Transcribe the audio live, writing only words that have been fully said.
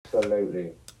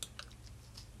Absolutely.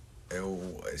 Oh,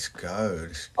 let's go.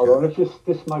 Hold on, let's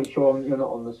just make sure you're not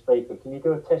on the speaker. Can you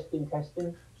do a testing?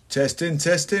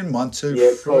 Testing. 1, 2,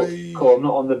 Yeah, 3. cool. I'm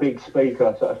not on the big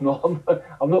speaker, so it's not.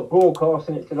 I'm not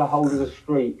broadcasting it to the whole of the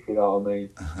street, if you know what I mean,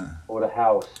 or the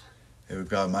house. Here we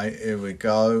go, mate. Here we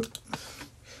go.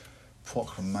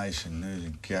 Proclamation, news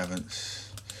and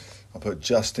Gavins. I put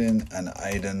Justin and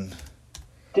Aidan.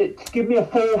 Give me a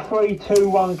 4, 3, 2,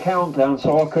 1 countdown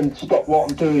so I can stop what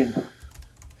I'm doing.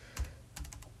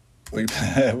 We're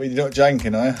not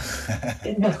janking, are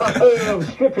you? No, I'm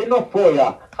stripping off for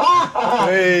you.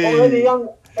 Hey. Or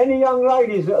any young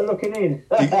ladies that are looking in.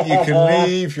 You can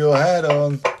leave your hat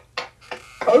on.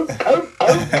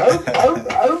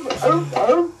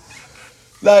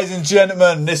 Ladies and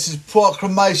gentlemen, this is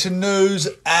Proclamation News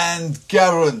and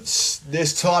Garance.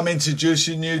 This time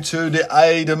introducing you to the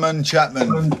Aidan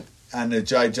Chapman and the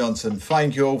Jay Johnson.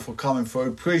 Thank you all for coming through.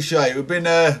 Appreciate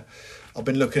it. I've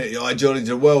been looking at your ideology of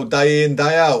the world day in,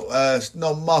 day out. It's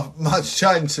not much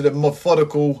change to the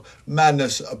methodical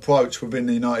madness approach within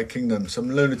the United Kingdom. Some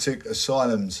lunatic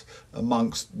asylums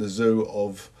amongst the zoo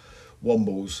of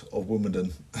Wombles of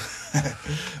Wimbledon.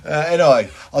 Anyway,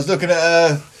 I was looking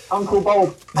at... Uncle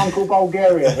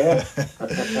Bulgaria here.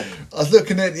 I was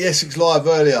looking at the Essex Live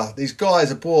earlier. These guys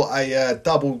have bought a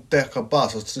double-decker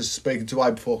bus. I was just speaking to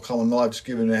Abe before I come on live, just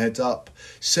giving them a heads up.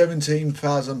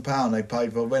 £17,000 they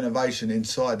paid for renovation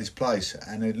inside this place,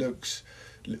 and it looks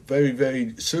very,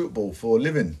 very suitable for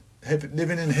living.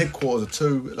 Living in headquarters of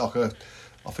two,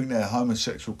 I think they're a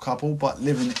homosexual couple, but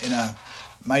made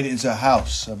it into a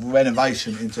house, a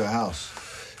renovation into a house.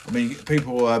 I mean,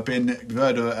 people have been, you've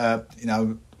heard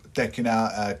of, decking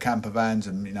out camper vans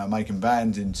and making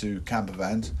vans into camper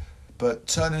vans, but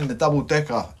turning the double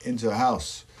decker into a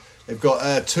house. They've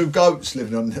got 2 goats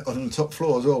living on the top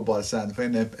floor as well, by the sound of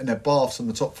thing, and their baths on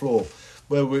the top floor,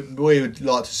 where we would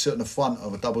like to sit on the front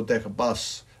of a double decker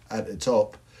bus at the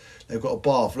top. They've got a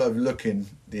bath overlooking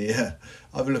the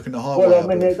highway. Well,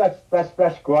 I mean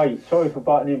that's great. Sorry for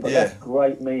butting in, but that's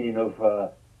great meaning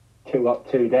of. 2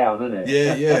 up, 2 down, isn't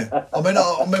it? Yeah. I mean,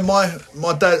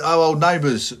 my dad, our old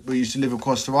neighbours, we used to live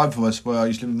across the road from us, where I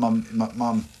used to live with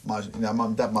mum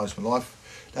and dad most of my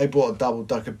life. They bought a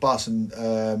double-decker bus and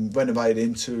renovated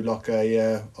into like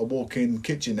a walk-in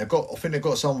kitchen. I think they've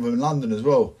got some of them in London as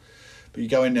well. But you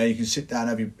go in there, you can sit down,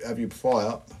 have your fry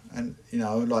up, and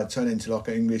turn it into like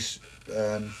an English,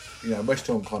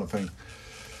 restaurant kind of thing.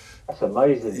 That's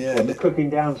amazing. Yeah, the cooking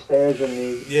downstairs and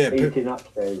the eating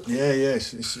upstairs.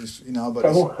 But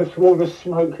all the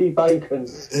smoky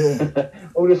bacons. Yeah.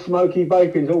 All the smoky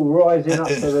bacons all rising up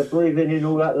to the breathing in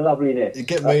all that loveliness. You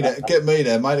get me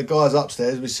there, mate. The guys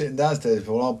upstairs will be sitting downstairs,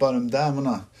 but I'll burn them down,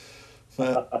 wouldn't I?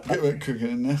 But get me cooking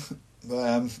in there.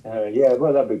 Well,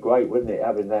 that'd be great, wouldn't it?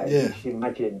 Having that. Yeah. Just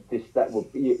imagine this. That would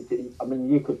be. I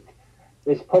mean, you could.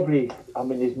 There's probably. I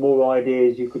mean, there's more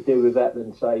ideas you could do with that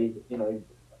than say,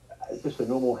 just a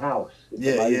normal house.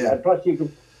 And plus you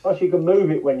can move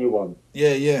it when you want.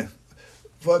 Yeah.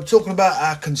 Well, I'm talking about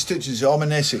our constituency. I'm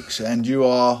in Essex, and you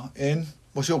are in.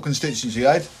 What's your constituency,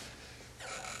 Ed?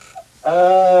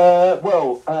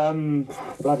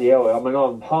 Bloody hell! I mean,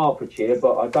 I'm Hertfordshire,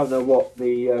 but I don't know what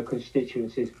the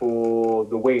constituencies for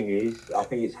the wing is. I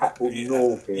think it's Hatfield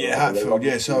North. Hatfield.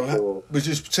 Yeah. So we were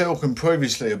just talking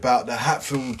previously about the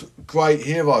Hatfield great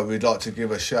hero. We'd like to give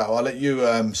a shout. I'll let you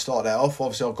start that off.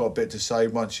 Obviously, I've got a bit to say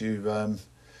once you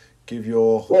give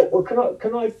your. Well,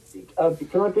 can I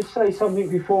just say something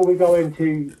before we go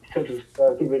into sort of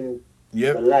giving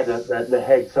the ladder the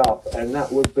heads up, and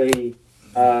that would be.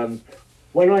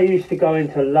 When I used to go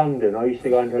into London,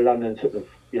 sort of,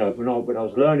 when I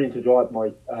was learning to drive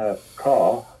my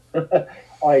car,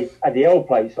 I had the L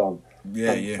plates on.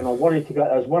 And I wanted to go,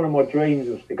 as one of my dreams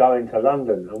was to go into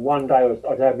London. And one day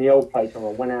I'd have the L plates on, I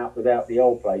went out without the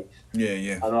L plates.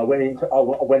 And I went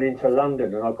into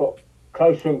London, and I got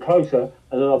closer and closer,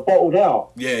 and then I bottled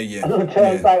out. And I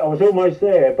turned back, I was almost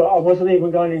there, but I wasn't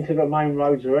even going into the main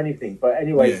roads or anything. But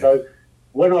anyway, so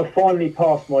when I finally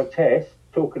passed my test,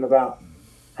 talking about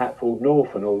Hatfield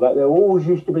North and all that, there always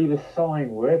used to be the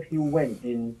sign wherever you went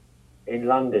in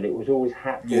London, it was always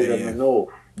Hatfield and the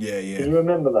North. Can you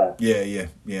remember that?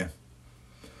 Yeah.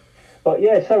 But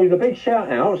so the big shout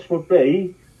outs would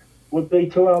be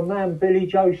to our man Billy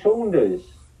Joe Saunders.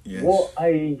 Yes. What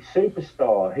a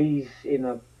superstar. He's in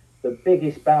the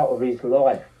biggest bout of his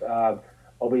life,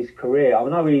 of his career. I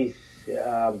know he's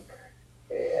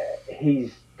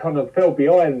kind of fell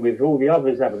behind with all the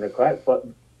others having a crack, but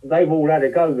they've all had a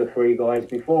go, the 3 guys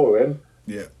before him.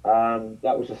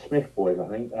 That was the Smith boys, I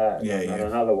think. And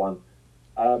another one.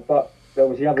 But there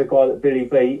was the other guy that Billy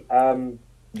beat.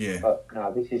 Yeah. But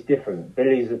no, this is different.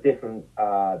 Billy's a different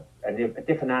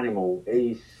animal.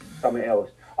 He's something else.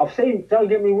 I've seen. Don't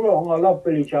get me wrong. I love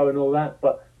Billy Joe and all that,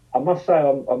 but I must say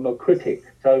I'm a critic.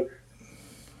 So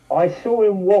I saw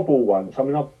him wobble once. I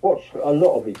mean, I've watched a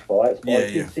lot of his fights, but I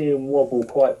did see him wobble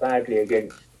quite badly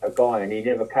against a guy, and he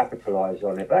never capitalised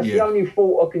on it. That's the only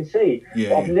fault I can see.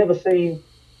 Yeah, I've never seen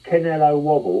Canelo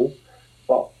wobble,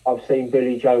 but I've seen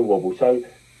Billy Joe wobble. So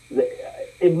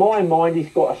in my mind,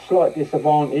 he's got a slight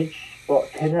disadvantage.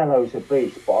 But Canelo's a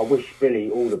beast. But I wish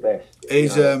Billy all the best.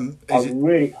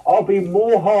 I'll be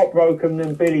more heartbroken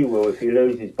than Billy will if he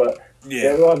loses. But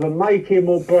they'll either make him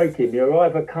or break him. He'll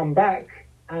either come back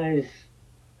as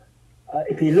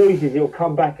if he loses, he'll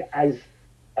come back as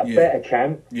a better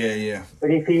champ. Yeah.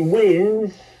 But if he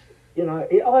wins, you know,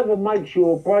 it either makes you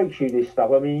or breaks you, this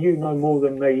stuff. I mean, you know more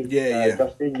than me,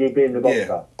 Justin, you being the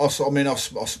boxer. I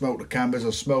smelt the canvas,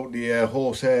 I smelt the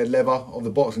horsehair leather of the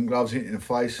boxing gloves hitting the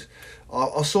face.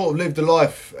 I sort of lived a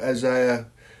life as a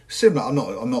similar. I'm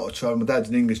not a traveller. My dad's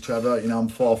an English traveller. You know, I'm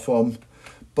far from,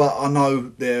 but I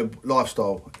know their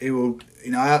lifestyle. He will,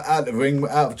 you know, out of the ring,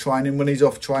 out of training. When he's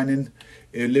off training,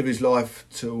 he'll live his life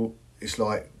till it's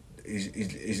like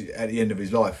he's at the end of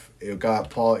his life. He'll go out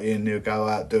partying. He'll go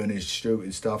out doing his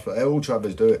stupid stuff. Like, all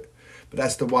travellers do it, but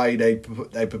that's the way they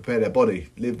prepare their body,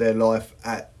 live their life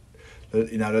at,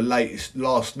 you know, the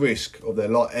last risk of their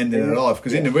ending their life.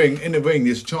 Because in the ring,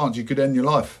 there's a chance you could end your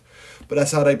life. But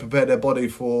that's how they prepare their body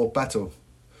for battle.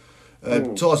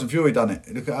 Tyson Fury done it.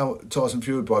 Look at how Tyson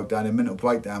Fury broke down in mental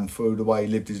breakdown through the way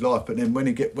he lived his life. But then when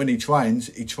he trains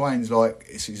like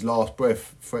it's his last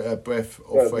breath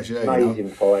of fresh air. Amazing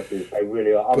fighters, they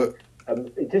really are.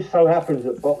 It just so happens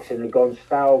that boxing had gone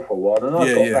stale for a while, and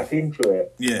I got back into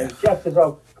it. Yeah. And just as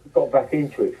I got back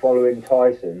into it, following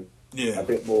Tyson. A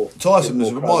bit more. Tyson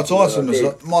was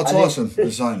the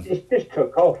same. It just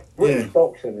took off. British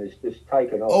boxing has just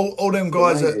taken off. All them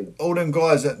guys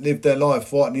that lived their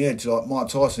life right on the edge, like Mike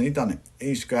Tyson, he done it. He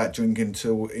used to go out drinking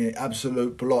till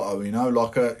absolute blotto, you know,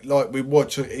 like we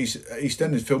watch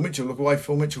EastEnders. Phil Mitchell, look away,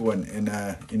 Phil Mitchell went in,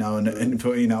 on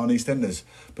EastEnders.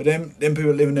 But them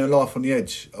people living their life on the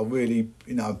edge are really,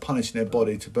 you know, punishing their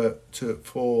body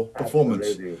for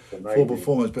performance.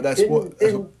 But that's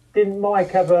Didn't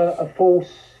Mike have a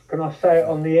false? Can I say it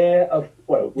on the air?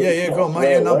 Go on,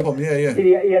 mate. No problem. Yeah.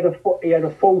 He had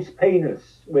a false penis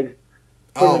with.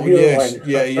 Oh yes,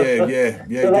 yeah.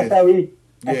 So that's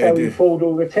how he fooled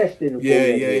all the testing.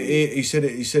 He said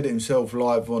it himself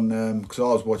live on because I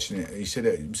was watching it. He said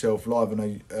it himself live on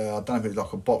I don't know if it's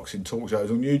like a boxing talk show.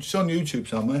 It's on YouTube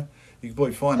somewhere. You can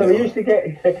probably find it. So he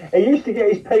used to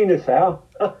get his penis out.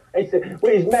 His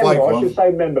member, I should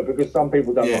say member because some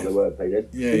people don't like the word penis.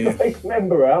 He got his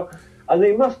member out, and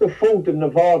they must have fooled the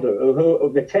Nevada or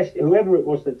the test, whoever it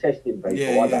was, the testing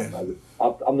people. I don't know.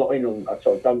 I'm not in on.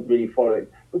 So I don't really follow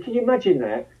it. But can you imagine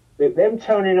that? Them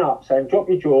turning up saying, "Drop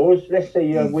your jaws. Let's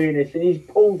see your weirdness," and he's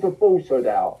pulled the falsehood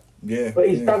out. Yeah. But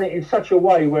he's done it in such a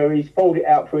way where he's pulled it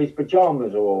out for his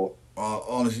pajamas or.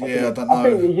 Honestly, I don't know. I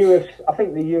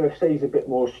think the UFC is a bit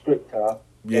more stricter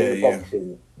than the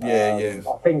boxing.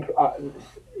 I think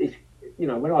it's, you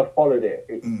know, when I followed it,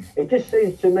 it just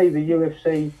seems to me the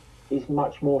UFC is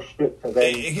much more stricter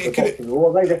than the boxing. Or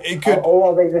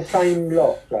are they the same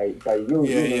lot?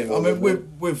 I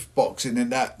mean, with boxing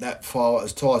and that far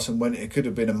as Tyson went, it could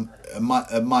have been a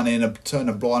money and a turn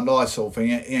a blind eye sort of thing.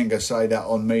 He ain't gonna say that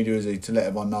on media, is he? To let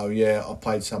everyone know, I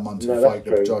paid someone to fake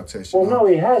the drug test. Well, no,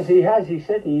 he has. He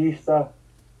said he used to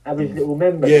have his little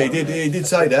member. Yeah, he did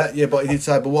say that. Yeah, but he did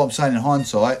say. But what I'm saying in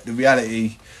hindsight, the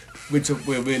reality.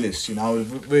 We're realists, you know.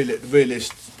 The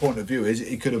realist point of view is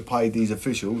he could have paid these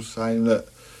officials saying, "Look,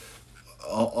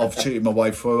 I've cheated my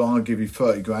way through. I'm going to give you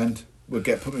 30 grand.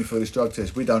 Put me through this drug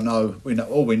test." We don't know.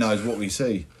 All we know is what we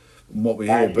see and what we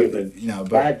hear. Humans. But you know,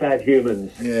 bad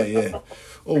humans. Yeah.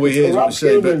 All we hear is what we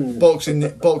see. But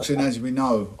boxing, as we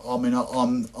know, I mean,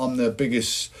 I'm the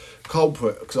biggest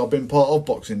culprit because I've been part of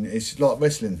boxing. It's like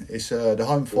wrestling. It's the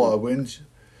home fighter wins.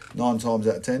 9 times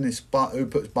out of 10, it's who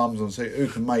puts bums on seat, who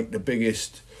can make the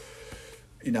biggest,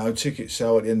 you know, ticket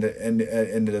sale at the end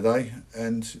of the day,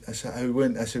 and that's who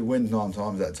wins 9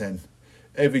 times out of 10.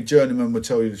 Every journeyman will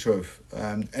tell you the truth.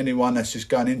 Anyone that's just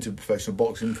going into professional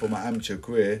boxing from an amateur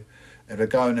career, if they're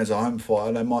going as a home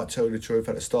fighter, they might tell you the truth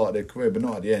at the start of their career, but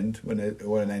not at the end when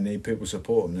they need people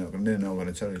support them. They're not going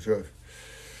to tell you the truth.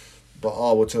 But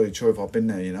I will tell you the truth. I've been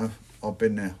there, you know. I've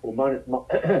been there. Well,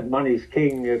 money's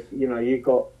king. You know, you've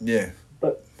got. Yeah.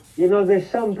 But you know, there's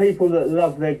some people that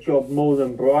love their job more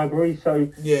than bribery. So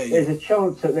there's a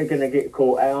chance that they're going to get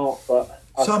caught out. But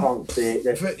I can't see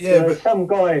it. Yeah, some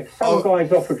guys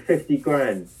offered 50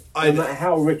 grand. No matter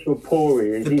how rich or poor he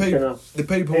is, he's going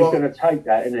to take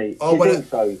that, isn't he? I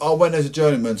went as a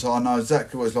journeyman, so I know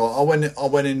exactly what it's like. I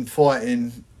went in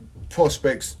fighting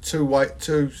prospects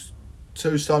 2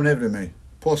 stone heavier than me.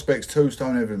 Prospects 2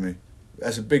 stone heavier than me.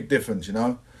 That's a big difference, you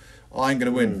know. I ain't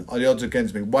going to win. The odds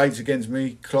against me. Weight's against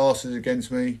me. Classes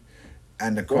against me.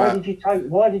 And the crowd.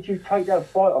 Why did you take that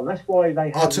fight on? That's why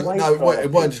they had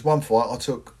it wasn't just one fight. I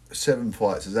took 7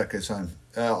 fights, exactly the same.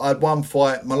 I had one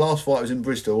fight. My last fight was in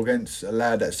Bristol against a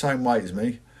lad that same weight as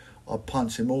me. I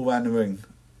punched him all round the ring,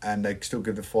 and they still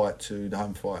give the fight to the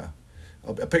home fighter.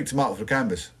 I picked him up off the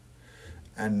canvas,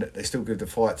 and they still give the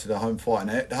fight to the home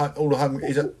fighter. And all the home.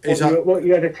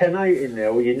 You had a 10-8 in there,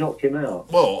 or you knocked him out?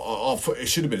 Well, I thought it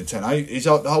should have been a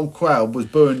 10-8. The whole crowd was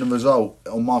booing the result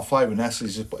on my favour, and that's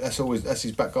his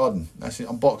back garden.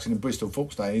 I'm boxing in Bristol,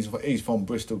 Foxday. He's from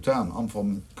Bristol town. I'm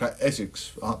from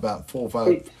Essex, about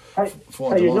 4,000.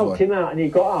 So you knocked him out and he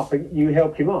got up and you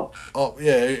helped him up? Oh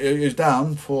yeah, he was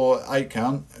down for 8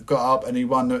 count, got up and he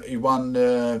won.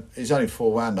 He's only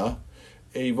 4-rounder.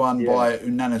 He won by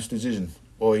unanimous decision.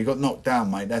 Well, he got knocked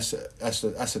down, mate. That's a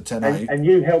 10-8. And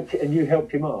you helped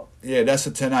him up. Yeah, that's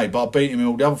a 10-8. But I beat him in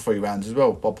all the other 3 rounds as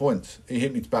well by points. He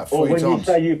hit me about 3 times. When you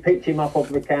say you picked him up off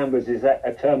the canvas, is that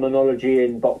a terminology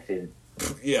in boxing?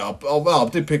 Yeah, I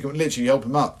did pick him, literally help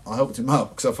him up. I helped him up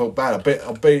because I felt bad.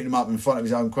 I beat him up in front of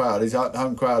his own crowd. His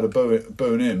home crowd are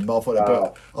booing him, but I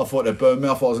thought they'd booing me.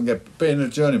 I thought I was going to get being a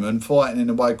journeyman, fighting in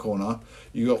the way corner.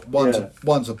 You got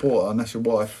one supporter, and that's your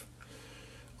wife.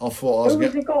 I thought I was. Who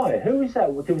was the guy? Who was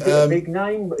that? Was it a big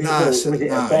name? Was it a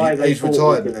guy he's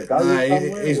retired.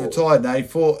 He's retired now. He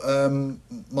fought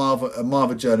my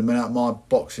other journeyman out of my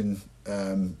boxing,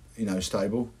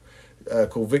 stable.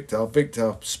 Called Victor.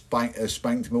 Victor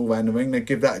spanked him all around the ring. They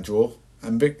give that a draw,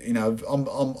 and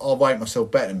I'll rate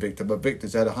myself better than Victor, but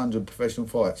Victor's had 100 professional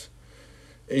fights.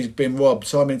 He's been robbed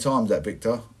so many times. That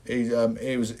Victor.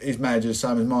 His manager the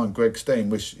same as mine, Greg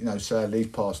Steen, which sadly he's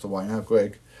passed away now,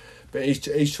 Greg. But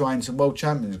he's trained some world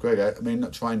champions, Greg. I mean,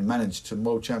 not trained, managed some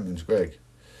world champions, Greg.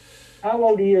 How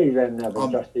old are you then,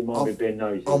 Justin? Might be being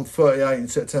nosy. I'm 38 in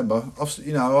September.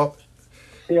 See,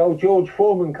 old George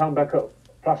Foreman come back up.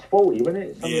 Plus 40, wasn't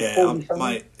it? 40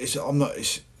 mate. It's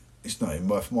not even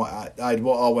worth my.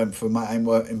 What I went through, mate,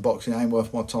 in boxing ain't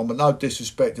worth my time. But no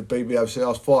disrespect to BBOC, I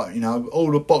was fighting.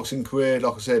 All the boxing career,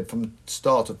 like I said, from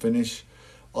start to finish,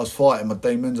 I was fighting my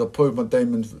demons. I proved my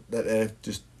demons that they're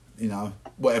just,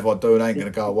 whatever I do, it ain't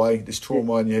gonna go away. This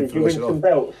trauma in your head for the rest of life.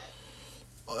 Belts?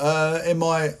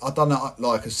 I've done that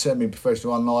like a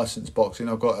semi-professional, unlicensed boxing.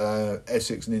 I've got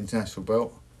Essex and international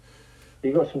belt.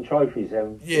 You got some trophies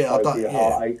then? Yeah, I've done.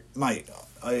 Yeah, mate.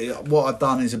 What I've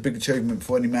done is a big achievement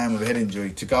for any man with a head injury.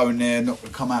 To go in there and not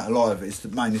come out alive. It's the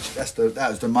main. That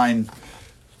was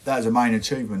the main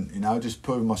achievement. Just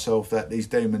proving myself that these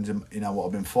demons, what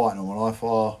I've been fighting all my life,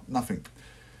 are nothing.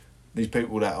 These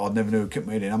people that I never knew would kick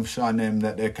me in, I'm showing them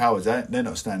that they're cowards. They're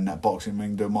not standing in that boxing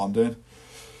ring doing what I'm doing.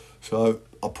 So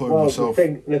I proved myself.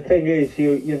 The thing is,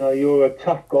 you're a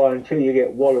tough guy until you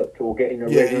get walloped or get in a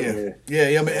ring.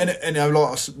 Yeah. I mean, and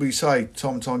like we say,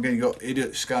 time and time again, you got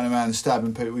idiots going around and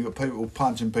stabbing people. We got people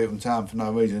punching people in town for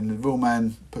no reason. The real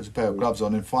man puts a pair of gloves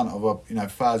on in front of a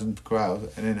 1,000 crowd,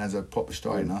 and then has a proper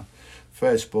straightener.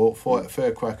 Fair sport,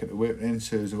 fair crack at the whip, and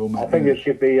ensues the real man. I think it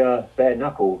should be bare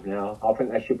knuckle now. I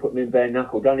think they should put them in bare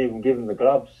knuckle. Don't even give them the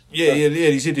gloves. Yeah.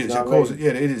 These idiots are causing.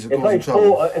 Yeah, the idiots are causing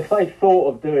trouble. If they thought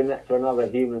of doing that to another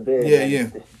human being,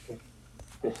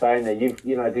 just saying that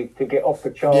to get off the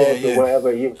charge or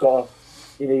whatever, you've got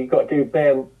to do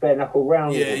bare knuckle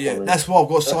rounds. Yeah. That's why I've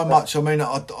got so much. I mean,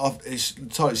 it's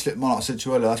totally slipped my mind. I said to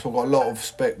you earlier. That's why I've got a lot of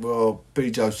respect for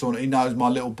Joe Saunders. He knows my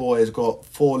little boy has got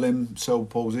 4-limb cerebral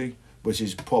palsy, which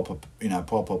is proper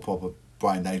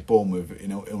brain damage. He's born with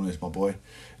illness, my boy.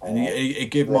 And he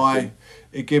give my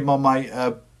mate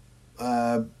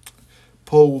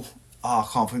Paul. I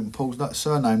can't think of Paul's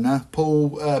surname now.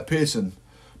 Paul Pearson.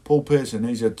 Paul Pearson.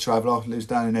 He's a traveller. Lives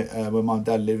down in where my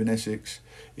dad live in Essex.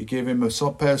 He gave him a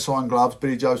pair of signed gloves.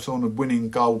 Billy Joe Saunders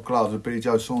winning gold gloves with Billy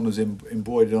Joe Saunders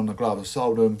embroidered on the gloves. I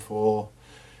sold them for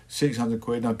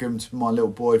 £600, and I give them to my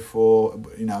little boy for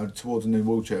towards a new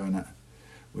wheelchair and that.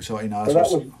 Which was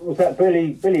that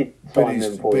Billy signed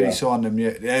them for you? Billy signed them,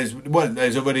 yeah.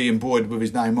 There's already embroidered with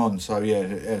his name on, so yeah,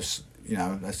 that's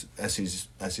his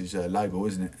label,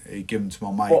 isn't it? He gave them to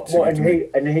my mate.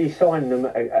 And he signed them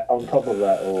on top of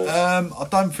that, or? I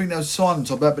don't think they were signed on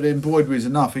top of that, but the embroidery is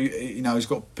enough. He's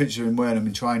got a picture of him wearing them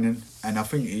in training, and I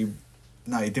think he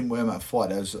didn't wear them at a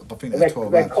fight. I think they're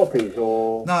 12 they're copies,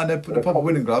 or? No, they're proper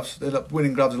winning gloves. They're like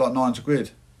winning gloves are like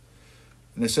 £900.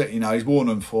 And they said, you know, he's worn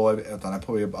them for, I don't know,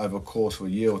 probably over a course of a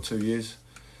year or 2 years.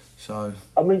 So,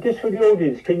 I mean, just for the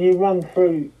audience, can you run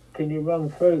through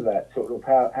that sort of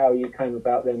how you came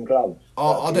about them gloves?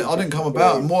 I didn't come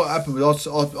about, and what happened was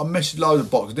I messaged loads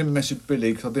of boxers. I didn't message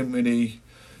Billy because I didn't really,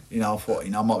 you know, I thought,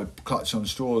 you know, I might be clutching on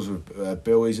straws with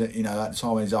Bill. He's, you know, at the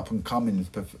time he's up and coming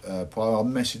pro. I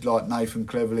messaged like Nathan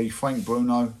Cleverly, Frank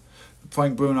Bruno.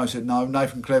 Frank Bruno said no.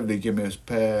 Nathan Cleverly gave me a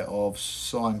pair of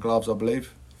signed gloves, I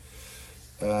believe,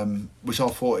 which I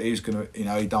thought he was gonna, you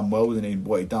know, he done well with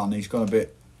what he done. He's gone a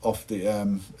bit off the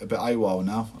a bit AWOL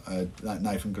now.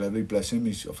 Nathan Cleverly, bless him.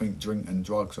 He's, I think, drink and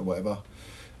drugs or whatever.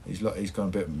 He's gone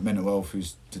a bit mental health.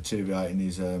 He's deteriorating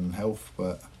his health,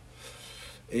 but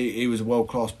he was a world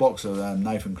class boxer.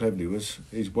 Nathan Cleverly was.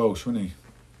 He's Welsh, wasn't he?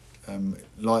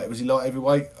 Was he light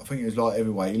heavyweight? I think he was light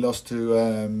heavyweight. He lost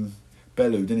to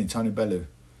Bellew, didn't he? Tony Bellew,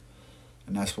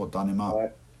 and that's what done him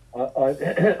up.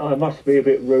 I must be a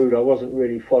bit rude. I wasn't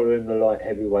really following the light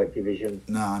heavyweight division.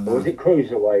 No. Or was it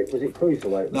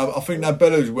cruiserweight? No, I think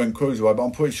Bellew went cruiserweight, but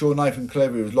I'm pretty sure Nathan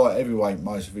Cleverly was light heavyweight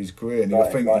most of his career, and I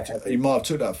think he might have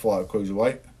took that fight at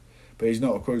cruiserweight, but he's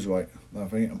not a cruiserweight.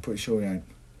 I'm pretty sure he ain't.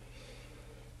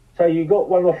 So you got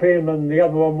one off him, and the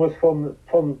other one was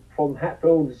from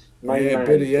Hatfield's main man.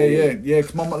 Billy, yeah.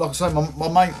 Cause like I say, my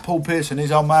mate Paul Pearson,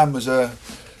 his old man was a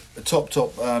top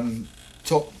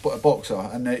boxer,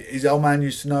 and his old man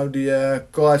used to know the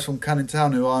guys from Canning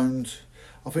Town who owned,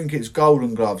 I think it's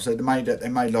Golden Gloves. They made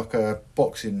like a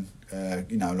boxing,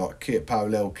 you know, like kit,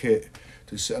 parallel kit.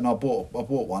 And I bought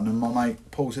one, and my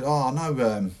mate Paul said, "Oh, I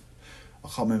know, I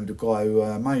can't remember the guy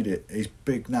who made it. He's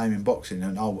big name in boxing,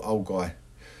 an old guy."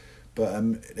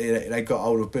 But they got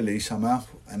hold of Billy somehow,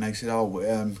 and they said, "Oh,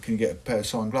 can you get a pair of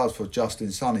signed gloves for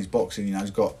Justin's son? He's boxing. You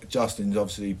know, Justin's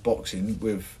obviously boxing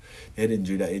with the head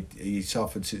injury that he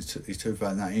suffered since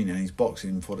 2018, and he's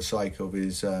boxing for the sake of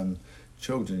his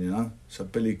children. You know, so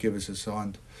Billy give us a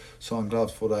signed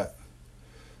gloves for that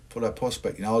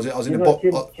prospect. You know, I was in the box. Do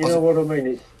you know what I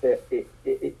mean?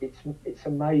 It's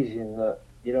amazing that,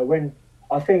 you know, when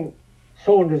I think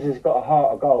Saunders has got a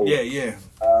heart of gold. Yeah.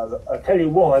 I tell you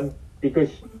why,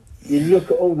 because you look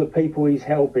at all the people he's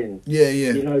helping. Yeah.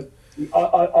 You know,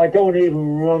 I don't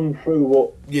even run through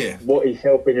what he's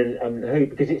helping and who,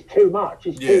 because it's too much.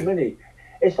 It's too many.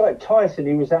 It's like Tyson.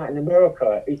 He was out in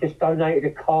America. He just donated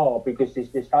a car because this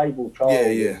disabled child.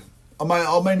 Yeah. I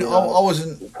mean, I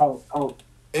wasn't.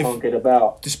 Can't get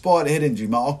about. Despite the head injury,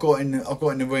 mate, I got in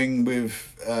the ring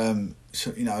with.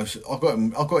 You know, I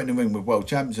got in the ring with world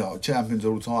champions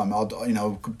all the time. You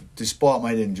know, despite my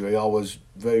head injury, I was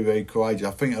very, very courageous.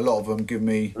 I think a lot of them give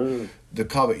me the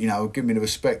courage. You know, give me the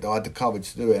respect that I had the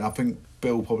courage to do it. And I think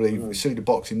Bill probably see the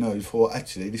boxing nose for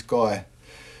actually this guy.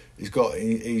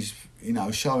 He's you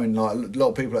know, showing like a lot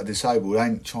of people that are disabled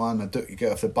ain't trying to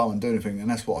get off their bum and do anything, and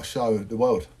that's what I show the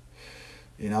world.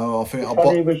 You know, I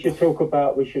think we should talk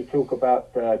about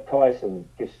Tyson,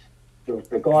 because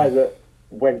the guy that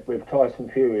went with Tyson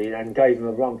Fury and gave him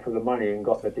a run for the money and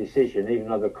got the decision, even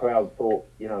though the crowd thought,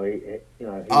 you know,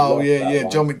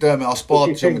 John McDermott. I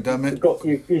sparred John McDermott.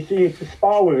 You used to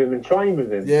spar with him and train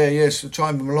with him. Yes,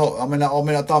 trained with him a lot. I mean,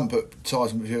 I don't put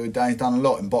Tyson Fury down. He's done a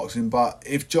lot in boxing, but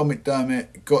if John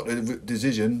McDermott got the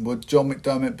decision, would John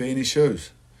McDermott be in his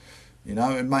shoes? You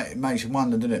know, it makes you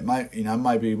wonder, doesn't it? You know,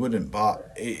 maybe he wouldn't,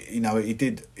 but he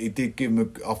did give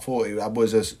him. I thought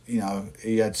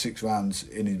he had 6 rounds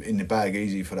in the bag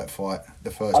easy for that fight.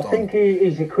 The first time. I think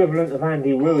he's equivalent of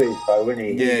Andy Ruiz, though, isn't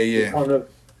he? Yeah. He kind of,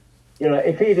 you know,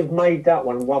 if he'd have made that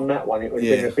one, won that one, it would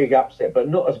have been a big upset, but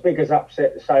not as big as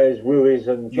upset, say, as Ruiz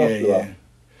and Joshua. Yeah.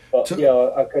 But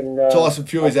I can. Tyson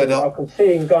Fury's I can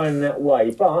see him going that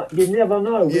way, but you never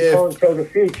know. We can't tell the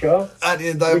future. At the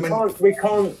end of the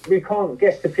day, we can't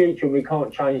guess the future, and we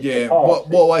can't change the past.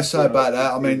 What I say about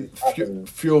that, I mean,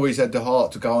 Fury's had the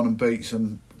heart to go on and beat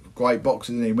some great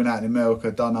boxers. And he went out in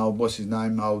America, done what's his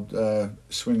name,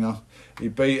 Swinger. He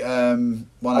beat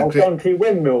Donkey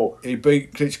Windmill. He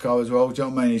beat Klitschko as well. Do you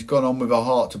know what I mean? He's gone on with a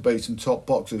heart to beat some top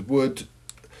boxers.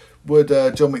 Would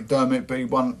John McDermott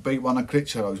beat one of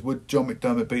Klitschko's? Would John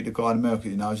McDermott beat the guy in America?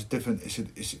 You know, it's different.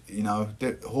 It's you know,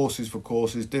 horses for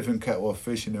courses, different kettle of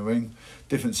fish in the ring,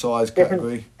 different size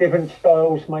category, different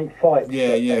styles make fights.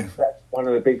 Yeah. That's one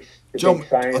of the big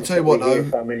sayings. I'll tell you what though,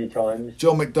 so many times.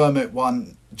 John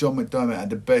McDermott had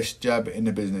the best jab in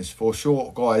the business for a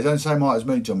short guy. He's only the same height as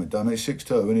me, John McDermott. He's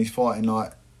 6'2", and he's fighting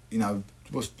like, you know,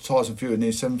 what's Tyson Fury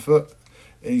near 7 foot.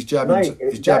 And he's jabbing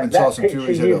Tyson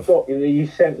Fury's head off. That you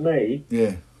sent me.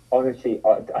 Yeah. Honestly,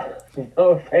 no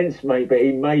offence, mate, but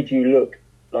he made you look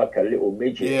like a little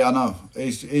midget. Yeah, I know.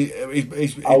 He's built.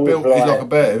 He's like a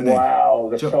bear, isn't he? Wow,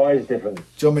 the size difference.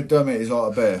 John McDermott is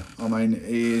like a bear. I mean,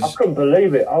 he is... I couldn't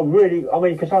believe it.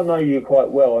 Because I know you quite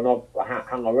well, and I've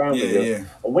hung around with you. Yeah.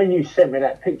 And when you sent me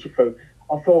that picture through,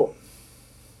 I thought,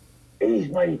 he's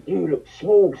made you look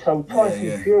small, so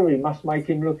Tyson Fury must make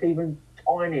him look even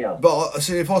tinier. But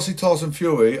see, if I see Tyson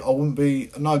Fury, I wouldn't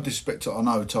be, no disrespect to, I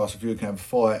know Tyson Fury can have a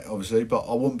fight, obviously, but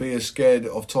I wouldn't be as scared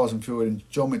of Tyson Fury. And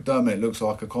John McDermott looks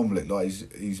like a convict, like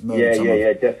he's murdered someone.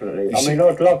 Yeah, definitely.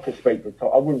 I'd love to speak to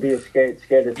Tyson. I wouldn't be as scared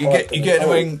of Tyson. You get in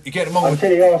the ring, you get him on.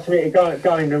 Until he asked me to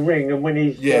go in the ring, and when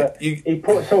he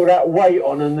puts all that weight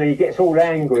on and he gets all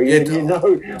angry, and you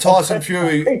know... Tyson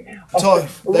Fury... my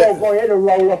head will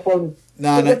roll off on...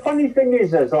 No. The funny thing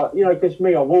is, like, you know, because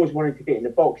me, I've always wanted to get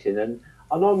into boxing, and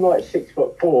I'm like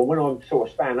 6'4", when I'm sort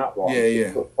of stand upright,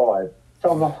 I'm 6'5". So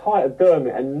I'm the height of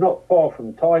Dermot and not far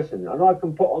from Tyson, and I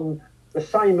can put on the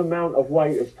same amount of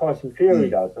weight as Tyson Fury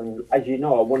does. And as you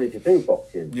know, I wanted to do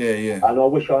boxing. Yeah. And I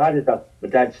wish I had done. My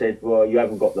dad said, "Well, you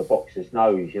haven't got the boxer's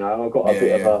nose, you know. I've got a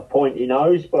bit of a pointy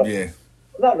nose, but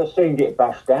that'll soon get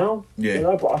bashed down, you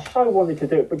know." But I so wanted to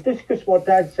do it, but just because my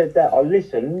dad said that, I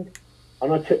listened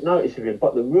and I took notice of him.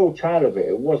 But the real tale of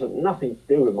it wasn't nothing to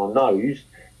do with my nose.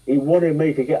 He wanted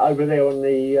me to get over there on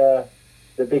the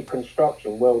big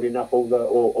construction, welding up all the,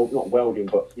 or not welding,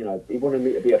 but, you know, he wanted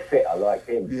me to be a fitter like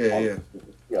him.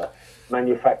 Yeah.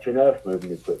 Manufacturing earth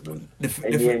moving equipment.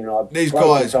 In the end, these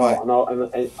guys, mate.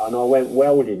 And I went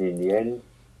welding in the end,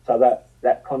 so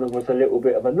that kind of was a little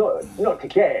bit of a, not to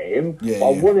get at him, but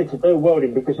I wanted to do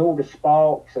welding because all the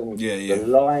sparks and the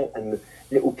light and the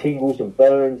little tingles and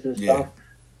burns and stuff.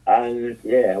 And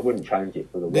I wouldn't change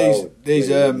it for the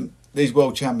world. These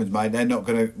world champions, mate, they're not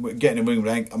going to get in the ring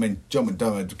rank. I mean, John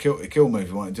McDermott kill me if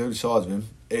he wanted to, the size of him.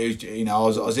 It was, you know, I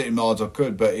was hitting him as hard as I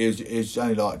could, but he was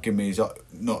only like giving me his,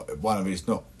 not one of his,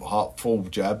 not full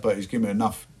jab, but he's giving me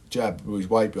enough jab with his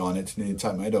weight behind it to nearly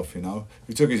take my head off, you know.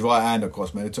 He took his right hand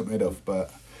across me, they took my head off, but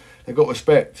they got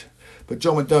respect. But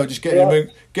John McDermott, just getting in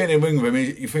the ring with him,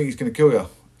 you think he's going to kill you.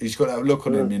 He's got that look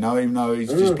on him, you know, even though he's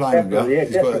just playing with you.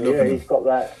 He's got that look on him.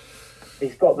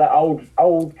 He's got that old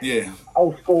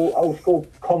school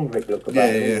convict look about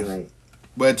him, isn't he?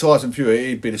 Where Tyson Fury,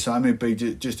 he'd be the same. He'd be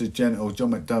just as gentle as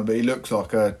John McDermott, but he looks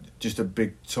like just a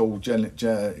big, tall,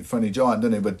 funny giant,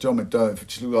 doesn't he? But John McDermott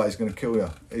just looks like he's going to kill you.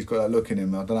 He's got that look in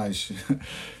him. I don't know.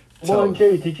 Mind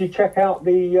you, did you check out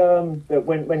the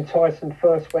when Tyson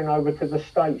first went over to the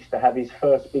States to have his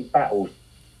first big battles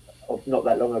of not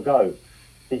that long ago?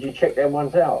 Did you check them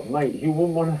ones out, mate? You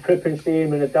wouldn't want to flip and see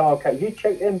him in a dark cave. You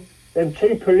check them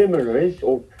two preliminaries,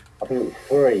 or I think it was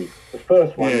three. The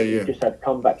first one, he just had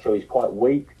comeback, so he's quite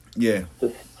weak. Yeah.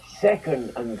 The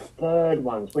second and third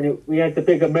ones, when we had the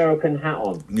big American hat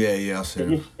on. Yeah, I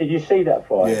see. Did you see that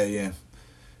fight? Yeah.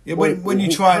 When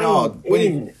you train hard,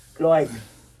 like,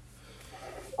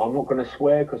 I'm not going to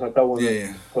swear because I don't want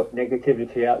to put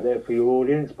negativity out there for your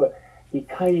audience, but he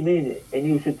came in and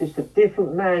he was just a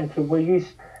different man to where you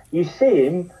see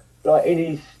him like in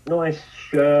his nice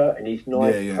shirt and his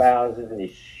nice trousers and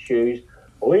his shoes,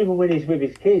 or even when he's with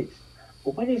his kids.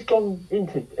 But when he's gone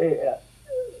into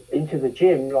the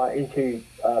gym, like into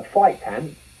fight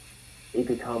camp, he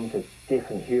becomes a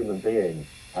different human being,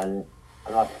 and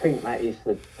I think that is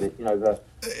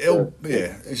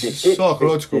it's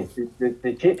psychological.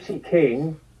 The Gypsy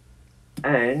King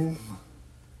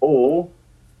or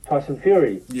Tyson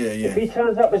Fury. If he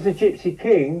turns up as the Gypsy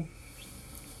King,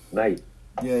 mate,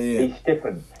 he's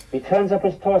different. He turns up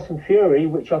as Tyson Fury,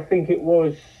 which I think it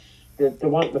was the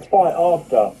fight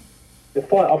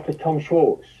after Tom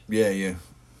Schwartz.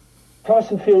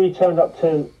 Tyson Fury turned up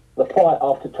to the fight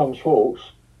after Tom Schwartz,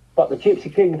 but the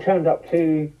Gypsy King turned up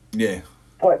to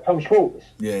fight Tom Schwartz.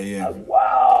 And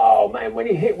wow, man, when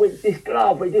he hit with this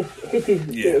glove, it just hit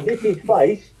his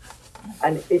face,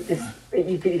 and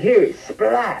you could hear it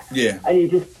splat. And he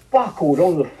just buckled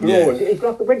on the floor. It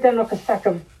went down like a sack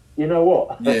of, you know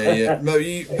what? No,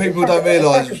 people don't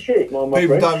realise.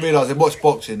 People don't realise they watch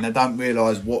boxing. They don't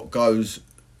realise what goes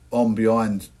on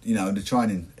behind, you know, the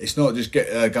training. It's not just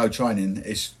go training.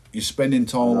 It's you're spending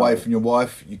time away from your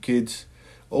wife, your kids.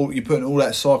 You're putting all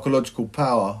that psychological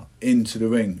power into the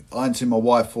ring. I hadn't seen my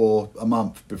wife for a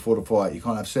month before the fight. You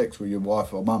can't have sex with your wife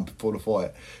for a month before the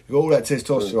fight. You've got all that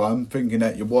testosterone, thinking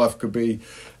that your wife could be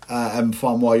having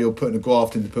fun while you're putting the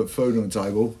graft in to put food on the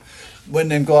table. When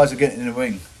them guys are getting in the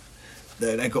ring,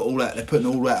 they got all that. They're putting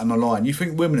all that on the line. You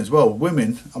think women as well?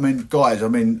 Women, I mean, guys. I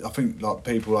mean, I think like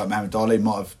people like Muhammad Ali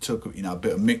might have took a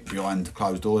bit of mick behind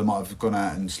closed doors. They might have gone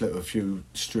out and slipped a few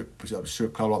strip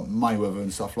club like Mayweather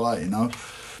and stuff like that. You know,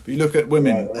 but you look at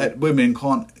women. Women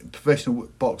can't. Professional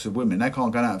boxer women. They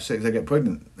can't go out and have sex. They get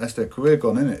pregnant. That's their career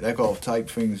gone, isn't it? They've got to take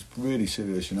things really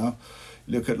serious. You know.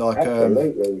 Look at like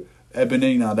absolutely.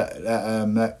 Ebonina,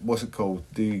 that what's it called?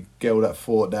 The girl that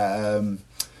fought that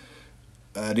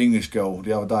the English girl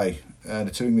the other day.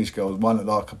 The two English girls, one looked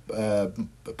like a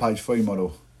page 3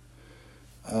 model.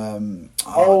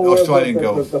 Australian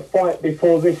girl. The fight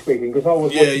before this weekend, because I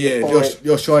was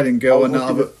the Australian girl and the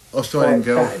other Australian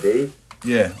girl. Saturday.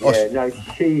 Yeah. No,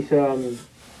 she's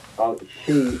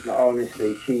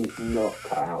honestly, she's not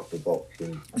cut out for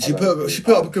boxing. She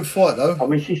put up a good fight though. I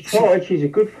mean, she's tried. She's a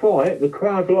good fight. The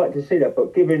crowd like to see that,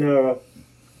 but giving her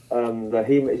the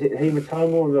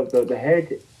hematoma on the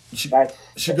head. That's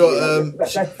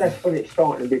when it's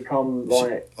starting to become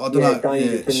like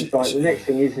dangerous. The next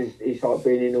thing is like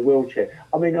being in a wheelchair.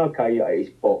 I mean, okay,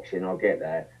 it's boxing. I get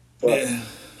that, but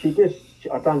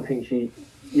I don't think she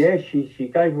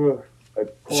gave her.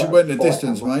 She went the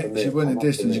distance, mate. She went the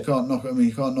distance. You can't knock her. I mean,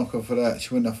 you can't knock her for that.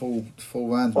 She went the full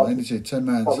round, mate, didn't she? 10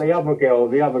 rounds. But the other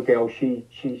girl,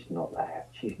 she's not that.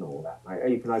 She's not all that,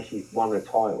 mate. Even though she's won a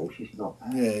title, she's not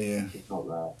that. Yeah. She's not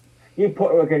that. You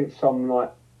put her against some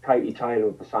like Katie Taylor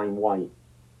of the same weight.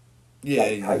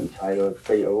 Katie Taylor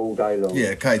beat her all day long.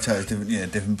 Yeah, Katie Taylor's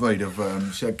different breed of.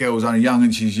 That girl's only young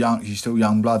and she's young. She's still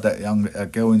young blood. That young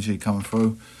girl, and she coming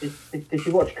through. Did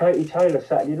you watch Katie Taylor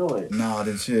Saturday night? No, I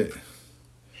didn't see it.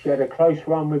 She had a close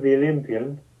run with the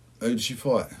Olympian. Who did she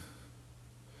fight?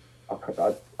 I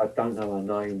don't know her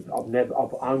name.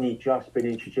 I've only just been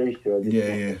introduced to her.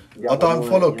 Yeah. I don't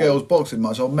follow girls boxing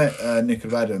much. I met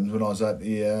Nicola Adams when I was at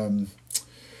the.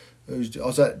 I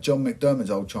was at John McDermott's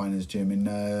old trainer's gym in.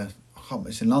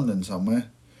 It's in London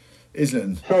somewhere.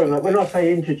 Islington. Sorry, mate, when I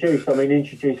say introduced, I mean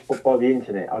introduced by the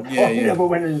internet. I never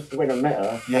went and met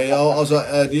her. Yeah, I was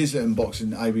at the Islington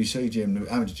boxing ABC gym,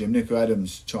 the amateur gym. Nicola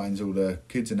Adams trains all the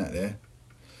kids in that there.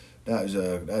 That was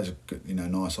a good,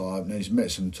 nice eye opener. He's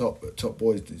met some top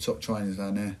boys, top trainers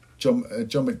down there. John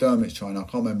McDermott's trainer. I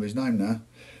can't remember his name now.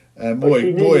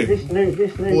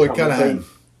 Boyd Callahan.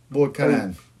 Boyd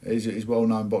Callahan. He's well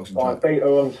known boxing trainer. I beat her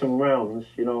on some rounds.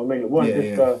 You know what I mean? It wasn't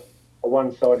just a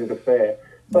one-sided affair.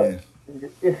 But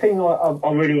the thing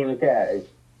I really want to get at is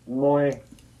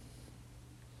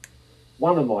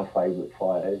one of my favourite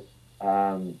fighters,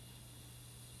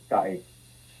 Gutty,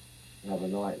 another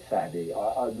night, Saturday.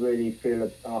 I really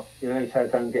feel, you say I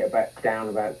don't get down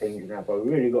about things now, but I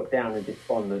really got down and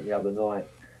despondent the other night.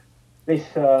 This,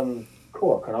 I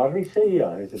can hardly see,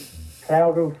 there's a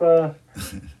cloud of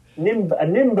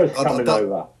nimbus coming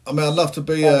over. I mean, I'd love to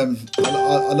be, I'd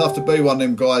love to be one of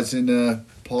them guys in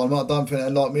Parliament. I don't think they'd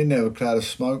like me near a cloud of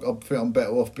smoke. I think I'm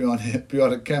better off behind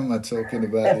the camera talking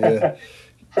about it.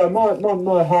 So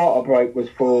my heartbreak was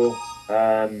for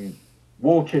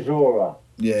Walter Zora.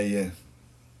 Yeah.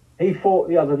 He fought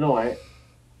the other night,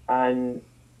 and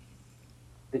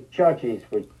the judges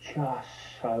were just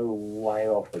so way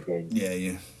off again.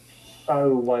 Yeah.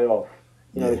 So way off.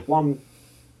 There's one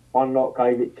lot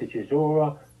gave it to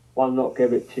Chisora, one lot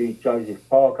gave it to Joseph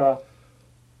Parker,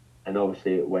 and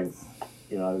obviously it went,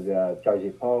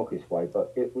 Joseph Parker's way.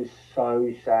 But it was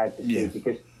so sad to see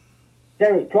because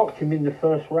Derek dropped him in the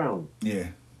first round. Yeah.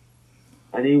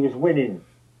 And he was winning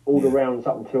all the rounds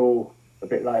up until a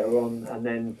bit later on, and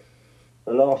then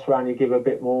the last round he gave a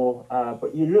bit more.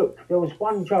 But you look, there was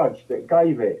one judge that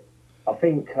gave it. I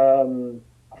think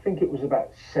it was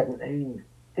about 17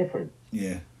 difference.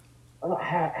 Yeah.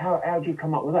 How do you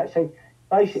come up with that? So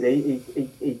basically,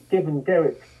 he'd given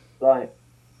Derek like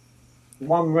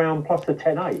 1 round plus the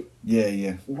 10-8.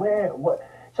 Yeah. What?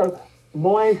 So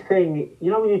my thing,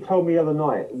 when you told me the other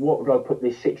night, what would I put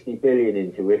this 60 billion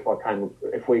into if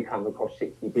we came across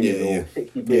 60 billion or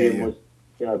 60 billion was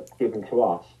given to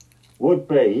us, would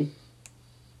be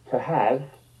to have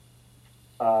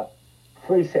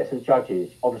 3 sets of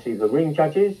judges, obviously the ring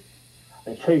judges,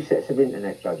 and 2 sets of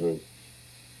internet judges.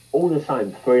 All the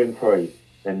same, 3 and 3.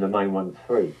 Then the main one's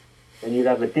 3. Then you'd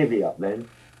have a divvy up. Then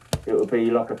it would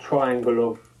be like a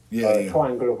triangle of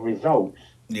results.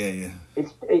 Yeah.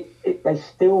 They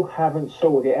still haven't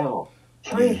sorted it out.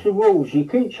 Change the rules. You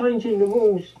keep changing the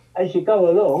rules as you go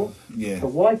along. Yeah. So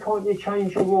why can't you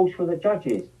change the rules for the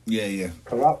judges? Yeah.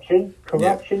 Corruption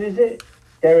is it?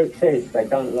 Derek says they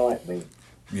don't like me.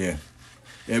 Yeah.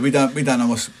 Yeah, we don't know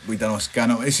what's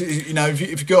going on. It's, if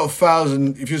you got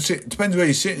 1,000, it depends where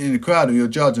you're sitting in the crowd or you're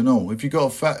judging all. If you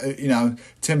got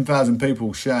 10,000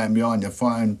 people shouting behind you,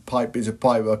 throwing bits of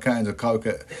paper, cans of Coke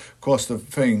across the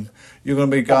thing, you're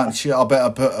going to be going, shit, I better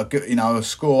put a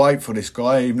score 8 for this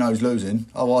guy, even though he's losing.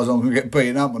 Otherwise, I'm going to get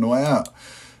beaten up on the way out.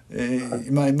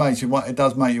 It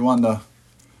does make you wonder.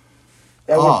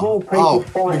 There was more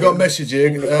people we got a message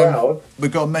here. We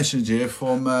got a message here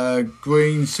from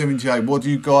Green78. What do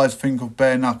you guys think of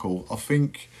bare knuckle? I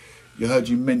think you heard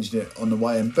you mention it on the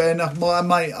way in. Bare knuckle, my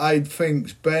mate Aid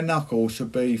thinks bare knuckle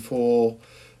should be for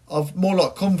more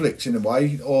like conflicts in a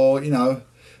way, or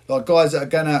like guys that are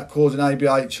going out causing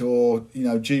ABH or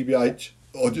GBH,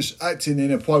 or just acting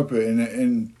inappropriate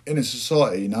in a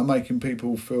society, making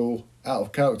people feel out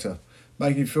of character,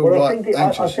 making you feel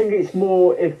anxious. I think it's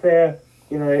more if they're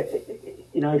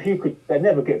if you could, they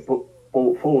never get brought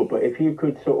forward, but if you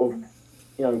could sort of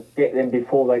get them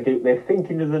before they do, they're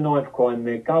thinking of the knife crime,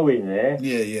 they're going there,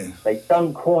 they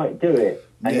don't quite do it,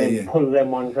 and then pull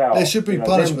them ones out. There should be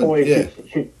punishment. Them boys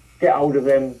should get hold of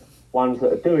them ones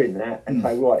that are doing that and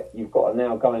say, right, you've got to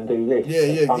now go and do this.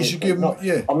 You should give them.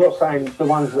 I'm not saying the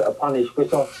ones that are punished,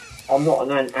 because I'm not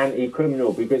an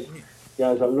anti-criminal, because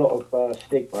there's a lot of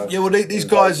stigma. Yeah, well, these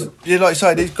guys, like you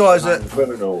say, these guys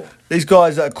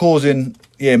that are causing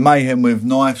mayhem with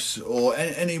knives or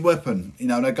any weapon,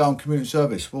 they go on community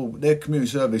service. Well, their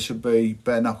community service should be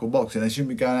bare knuckle boxing. They shouldn't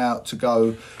be going out to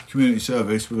go community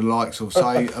service with the likes of,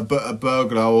 say, a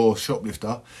burglar or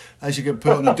shoplifter. They should get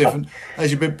put on a different. They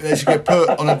should get put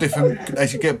on a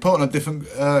different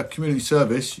community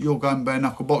service. You're going bare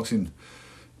knuckle boxing.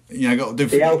 Got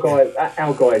different.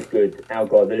 Our guy's good. Our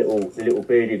guy, the little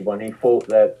bearded one, he fought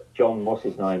that John, what's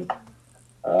his name?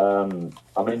 I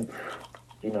mean,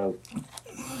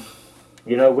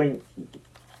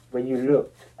 when you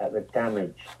look at the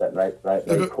damage that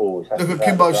they cause. Look at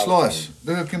Kimbo Slice.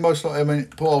 Look at Kimbo Slice. I mean,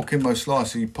 poor old Kimbo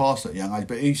Slice. He passed at a young age,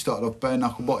 but he started off bare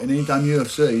knuckle boxing. He done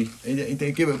UFC. He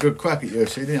did give it a good crack at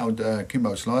UFC, didn't he, old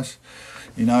Kimbo Slice?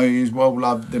 He was well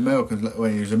loved. The Americans,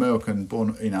 when he was American,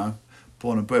 born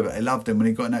and bred, but they loved him when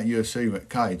he got in that UFC with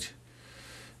Cage.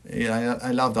 They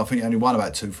loved. I think he only won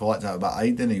about 2 fights out of about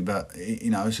 8, didn't he? But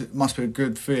it must be a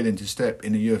good feeling to step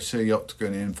in the UFC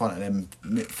octagon in front of them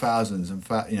thousands and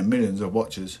millions of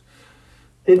watchers.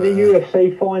 Did the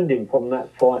UFC find him from that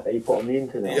fight that he put on the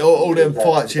internet? Yeah, all them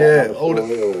fights,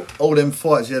 all them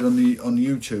fights he had on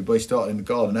YouTube. Where he started in the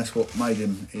garden. That's what made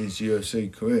him his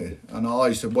UFC career. And I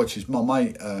used to watch his my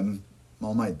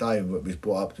mate Dave, was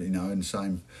brought up, in the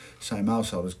same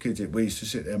household as kids. We used to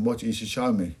sit there and watch. He used to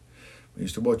show me. We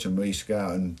used to watch him. We used to go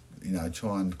out and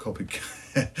try and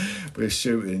copycat. We were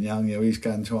shooting young. We used to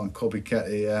go and try and copycat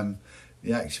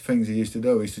the actual things he used to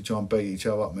do. We used to try and beat each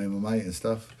other up, me and my mate and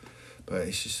stuff. But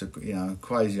it's just a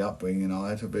crazy upbringing I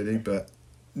had, really. But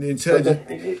the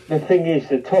thing is,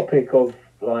 the topic of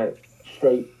like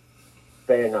street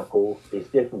bare knuckle is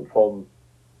different from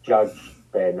judge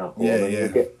bare knuckle. You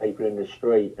get people in the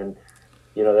street and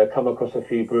they'll come across a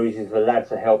few bruises. The lads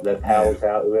will help their pals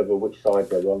out, whoever which side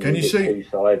they're on. Can you see 2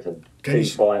 sides and 2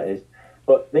 fighters?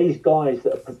 But these guys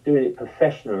that are doing it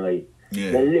professionally,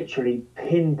 they're literally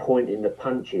pinpointing the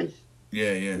punches.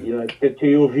 To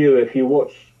your view, if you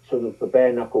watch sort of the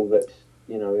bare knuckle that's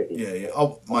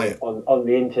on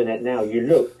the internet now, you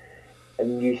look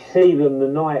and you see them the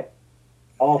night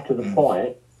after the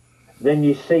fight. Then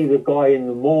you see the guy in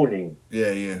the morning.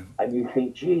 And you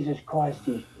think, Jesus Christ,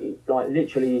 he's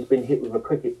been hit with a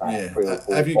cricket bat. 3 or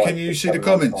 4 Can you see the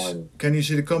comments? Times. Can you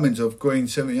see the comments of Green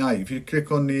 78? If you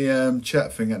click on the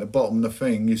chat thing at the bottom of the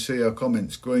thing, you see her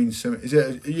comments. Green 78. Is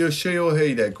it you, she or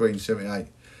he there? Green 78.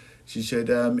 She said,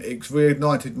 "It's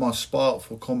reignited my spark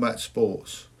for combat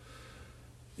sports."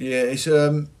 Yeah, it's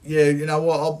you know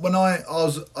what? When I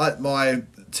was at my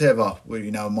tether,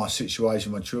 with my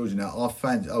situation, my children, I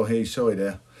fancy. Oh, sorry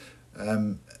there.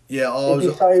 Yeah, I was.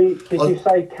 Did you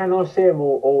say, can I see them,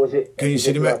 or was it? Can you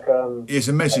see them? Like, it's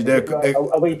a message there.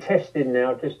 Are we testing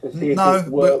now just to see if it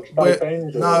works both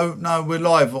ends? No, we're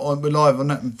live on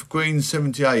that. Green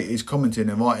 78 is commenting,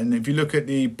 right? And if you look at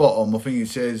the bottom, I think it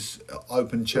says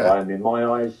open chat. I mean, my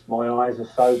eyes are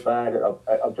so bad.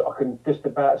 I can just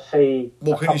about see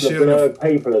a couple of blurred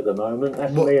people at the moment.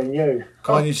 That's me and you.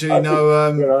 Can't you see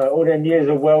all them years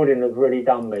of welding have really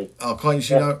done me. Oh, can't you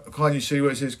see? Can't you see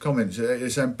what it says? Comments.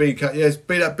 It's saying BK. Yes,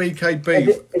 that BKB.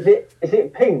 Is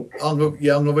it pink? I'm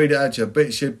gonna read it out to you.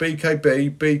 It said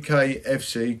BKB,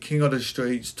 BKFC, King of the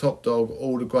Streets, Top Dog,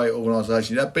 all the great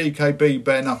organisations. That BKB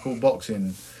bare knuckle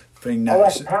boxing thing.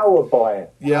 That's powered by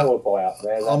it. Yeah, powered by up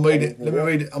there. I'm reading. Let me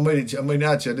read it. I'm reading it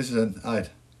out to you. This is an ad.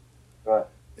 Right.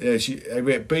 Yeah, they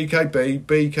read BKB,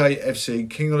 BKFC,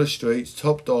 King of the Streets,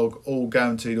 Top Dog, all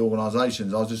guaranteed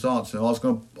organisations. I was just answering. I was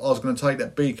gonna take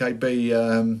that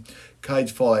BKB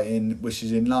cage fight which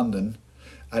is in London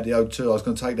at the O2. I was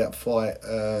going to take that fight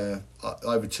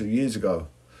over 2 years ago,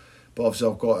 but obviously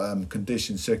I've got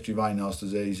conditions, secondary Raynaud's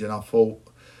disease, and I thought,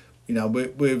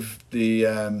 with the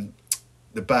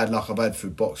the bad luck I've had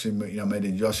through boxing, you know, made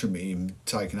injury, I shouldn't be even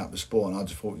taking up the sport. And I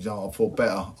just thought, you know, I thought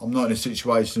better. I'm not in a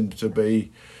situation to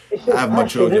be having my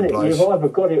children play. You've either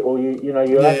got it or you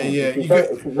haven't. Yeah.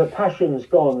 If the passion's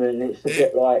gone, then it's a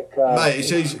bit like. Mate,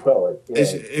 it's easy.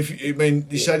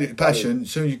 You say the passion.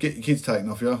 As soon as you get your kids taken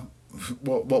off you,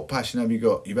 what passion have you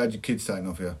got? You've had your kids taken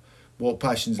off you. What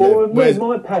passion's left?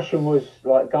 My passion was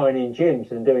like going in gyms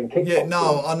and doing kickboxing. Yeah,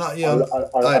 no, I know. Yeah,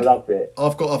 I loved it.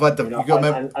 I've had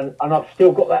the. And I've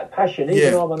still got that passion,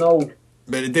 even though I'm an old.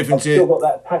 But the difference I've still got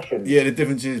that passion. Yeah, the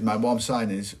difference is, mate. What I'm saying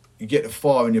is, you get the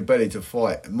fire in your belly to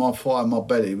fight. And my fire in my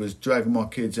belly was dragging my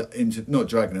kids into, not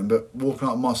dragging them, but walking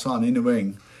up with my son in the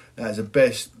ring. That is the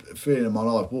best feeling of my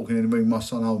life. Walking in the ring, my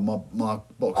son holding my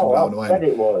boxing belt on the way. I bet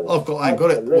it was. I ain't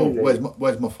got it. Well,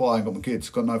 where's my fire? I ain't got my kids.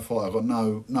 Got no fire. Got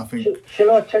nothing.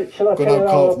 Shall I tell you how I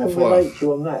can relate to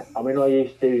you on that? I mean, I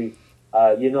used to,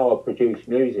 I produced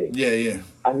music. Yeah.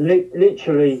 And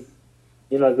literally,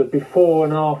 the before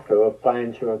and after of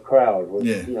playing to a crowd was,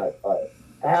 like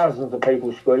thousands of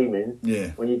people screaming. Yeah.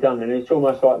 When you're done, and it's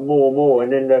almost like more,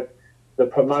 and then the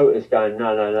promoters going,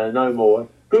 no more.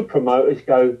 Good promoters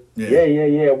go,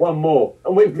 yeah, one more.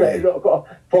 And we've got to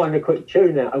find a quick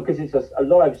tune out because it's a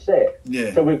live set.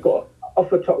 Yeah. So we've got, off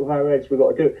the top of our heads, we've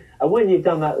got to do it. And when you've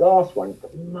done that last one, it's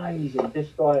amazing.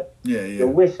 Just like the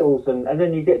whistles, and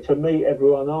then you get to meet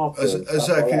everyone after.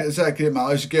 Exactly, mate.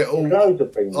 I used to get loads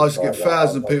of things. I used to get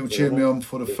thousands of people cheering me on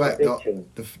for the fact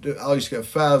that I used to get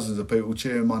thousands of people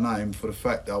cheering my name for the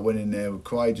fact that I went in there with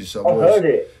courageous. I heard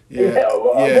it.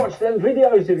 I watched them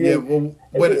videos of you. Yeah,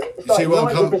 well, it's like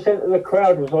 90% of the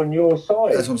crowd was on your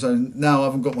side. That's what I'm saying. Now I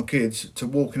haven't got my kids to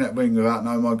walk in that ring without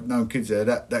no kids there.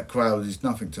 That crowd is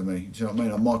nothing to me. Do you know what I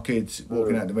mean? Like my kids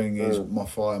walking out the ring is my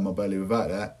fire in my belly. Without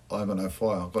that, I ain't got no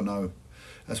fire.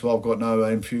 That's why I've got no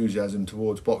enthusiasm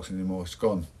towards boxing anymore. It's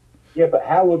gone. Yeah, but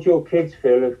how would your kids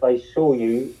feel if they saw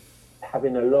you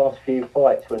having the last few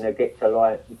fights when they get to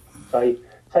like say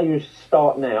you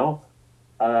start now?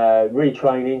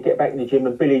 Retraining, get back in the gym,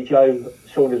 and Billy Joe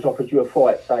Saunders offered you a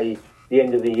fight, say, the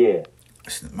end of the year.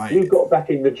 Mate. You got back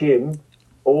in the gym,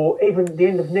 or even the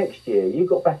end of next year, you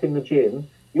got back in the gym,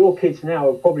 your kids now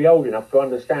are probably old enough to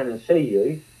understand and see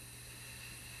you,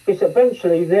 because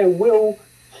eventually they will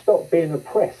stop being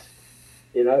oppressed.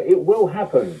 It will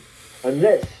happen. And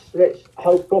let's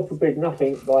hope, God forbid,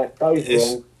 nothing like goes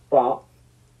wrong, but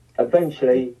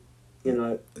eventually...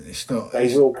 it's not.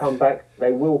 They will come back.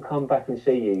 They will come back and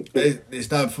see you.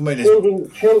 It's no for me.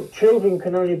 Children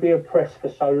can only be oppressed for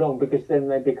so long because then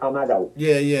they become adults.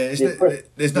 Yeah.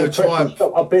 There's no triumph.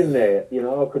 I've been there.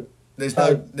 I could.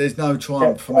 There's no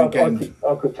triumph for me getting.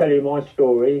 I could tell you my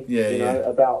story.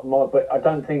 About but I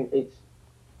don't think it's.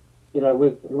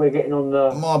 We're getting on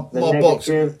the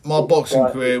my boxing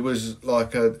career was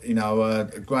like a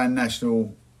Grand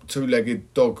National.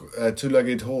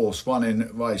 Two-legged horse running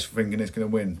a race thinking it's going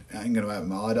to win. It ain't going to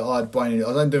happen. I was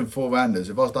only doing 4-rounders.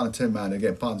 If I was done a 10-rounder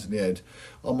getting punts in the head,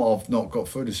 I might have not got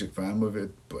through the 6th round with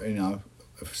it,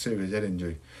 a serious head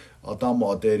injury. I've done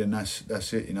what I did, and that's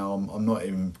it. I'm not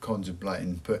even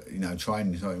contemplating.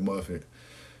 Training is not even worth it.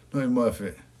 Not even worth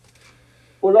it.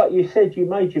 Well, like you said, you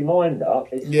made your mind up.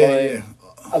 It's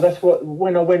that's what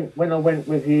when I went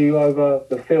with you over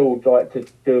the field, like to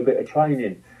do a bit of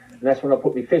training. And that's when I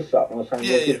put my fists up and I was saying,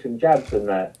 give some jabs and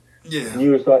that. Yeah. And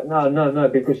you was like, no,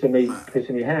 because of me,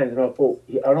 hands. And I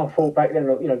thought back then,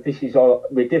 this is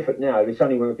we're different now. It's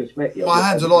only when I can smack you. My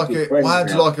hands are like it. My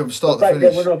hands are like it from start to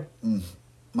finish.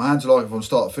 My hands are like it from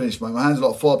start to finish, mate. My hands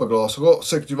are like fiberglass. I've got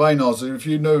secondary Raynaud's. If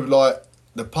you knew like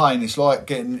the pain, it's like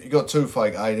you got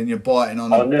toothache, and you're biting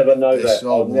on it. I'll never know that.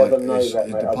 I'll never know that,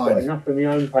 mate. I've got enough of my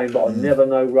own pain, but I'll never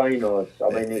know Raynaud's. I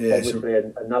mean, it's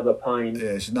obviously another pain.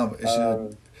 Yeah, it's another.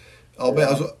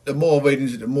 The more I read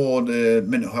into the more the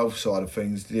mental health side of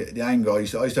things, the anger. I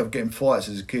used to have getting fights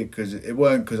as a kid because it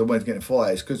weren't because I wanted to get in a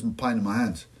fight. It's because of the pain in my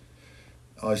hands.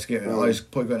 I used to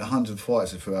probably go to 100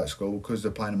 fights throughout school because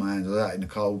of the pain in my hands. I was out in the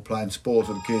cold playing sports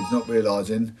with the kids, not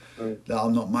realising that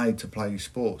I'm not made to play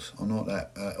sports. I'm not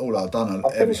that. All I've done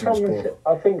every single sport.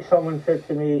 I think someone said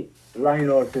to me,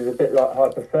 Raynaud's is a bit like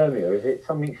hypothermia. Is it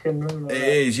something similar? Like it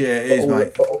is,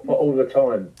 mate. But all the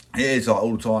time. It is like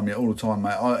all the time,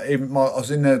 mate. I was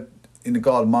in the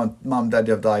garden, my mum and dad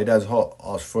the other day, Dad's hot,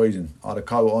 I was freezing. I had a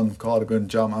coat on, cardigan,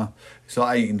 jumper. It's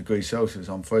like 18 degrees Celsius,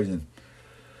 I'm freezing.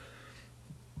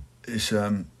 It's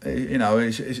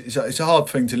it's a hard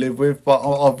thing to live with, but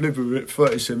I've lived with it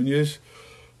 37 years.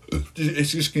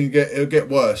 It's just it'll get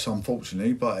worse,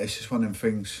 unfortunately, but it's just one of them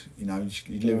things, you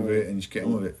live with it and just get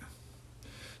on with it.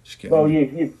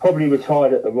 You've probably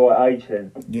retired at the right age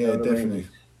then. Yeah, definitely.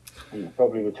 He's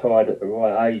probably retired at the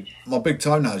right age. My big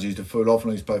toenails used to fall off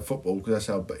when I used to play football because that's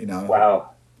how, you know.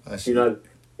 Wow. You know,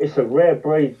 it's a rare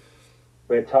breed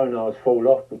where toenails fall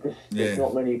off because there's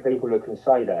not many people that can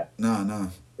say that. No.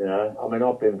 You know, I mean,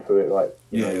 I've been through it, like,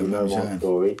 you know my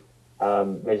story.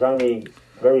 There's only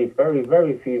very, very,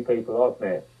 very few people I've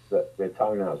met that their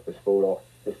toenails just fall off.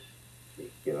 Just,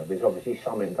 you know, there's obviously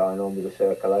something going on with the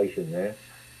circulation there.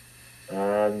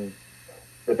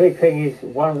 The big thing is,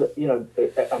 you know,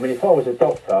 I mean, if I was a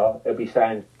doctor, they'd be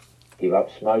saying, give up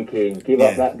smoking, give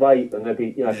up that vape, and they'd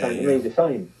be, you know, saying to me the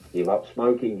same. Give up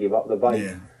smoking, give up the vape.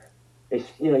 Yeah. It's,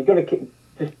 you know, you've got to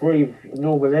just breathe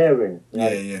normal air in. You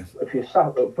know?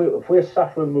 If we're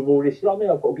suffering with all this, you know what I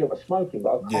mean? I've got to give up smoking,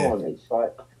 but I can't. It's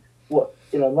like, what,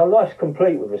 you know, my life's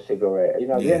complete with a cigarette. You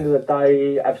know, at the end of the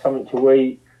day, have something to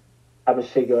eat, have a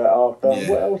cigarette after.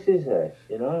 What else is there?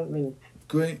 You know, I mean.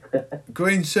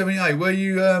 Green 78. Where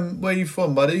you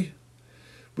from, buddy?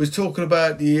 We was talking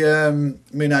about the.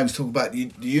 Me and I was talking about the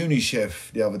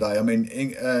UNICEF the other day. I mean,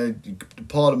 the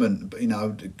Parliament, you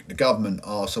know, the government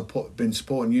are been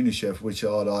supporting UNICEF, which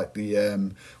are like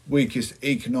the weakest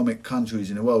economic countries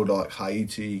in the world, like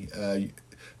Haiti,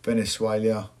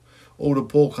 Venezuela, all the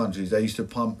poor countries. They used to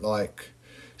pump like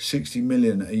 60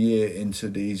 million a year into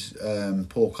these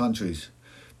poor countries.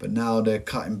 But now they're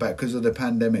cutting back because of the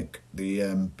pandemic, the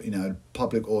you know,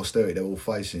 public austerity they're all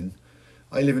facing.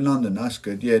 I live in London, that's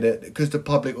good. Yeah, because the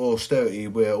public austerity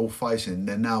we're all facing,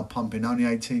 they're now pumping only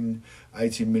 18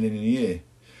 million a year.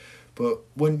 But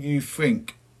wouldn't you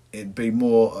think it'd be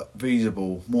more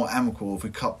feasible, more amicable if we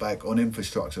cut back on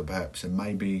infrastructure perhaps and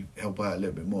maybe help out a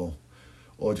little bit more?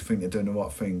 Or do you think they're doing the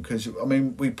right thing? Because, I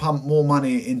mean, we pump more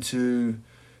money into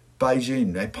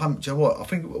Beijing. They pumped, you know what, I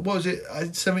think, what was it,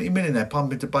 70 million they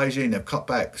pump into Beijing. They've cut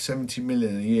back 70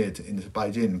 million a year into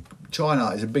Beijing. China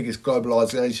is the biggest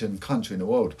globalisation country in the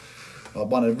world,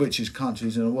 one of the richest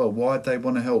countries in the world. Why do they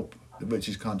want to help the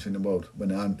richest country in the world when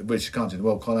the richest country in the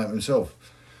world can't help themselves?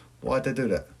 Why'd they do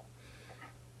that?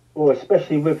 Well,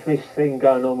 especially with this thing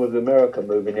going on with America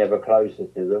moving ever closer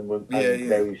to them.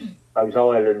 Those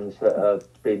islands that are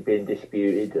being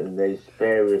disputed, and there's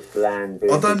various land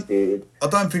being disputed. I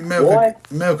don't think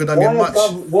America don't get much.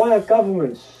 Why are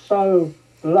governments so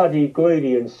bloody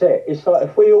greedy and set? It's like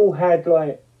if we all had,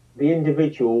 like, the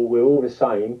individual, we're all the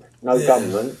same, no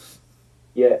governments,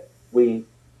 yet we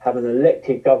have an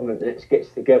elected government that gets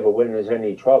together when there's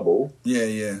any trouble. Yeah.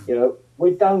 You know,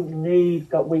 we don't need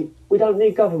government. No. We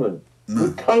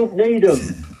don't need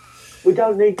them. We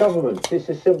don't need government. It's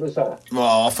as simple as that.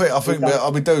 Well, I think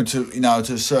we do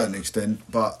to a certain extent,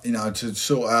 but you know, to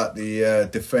sort out the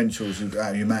differentials,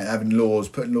 you might having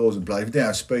putting laws in place. We don't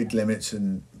have speed limits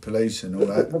and police and all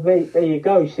that. But there you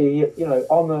go. See, you know,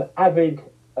 I'm an avid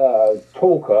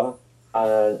talker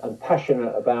and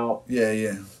passionate about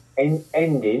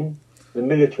ending the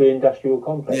military-industrial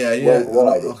complex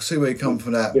worldwide. I see where you come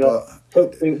from that. You know,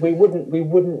 so we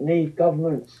wouldn't need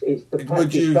governments. It's the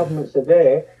fact that governments are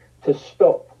there to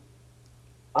stop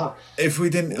us. If we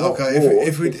didn't, World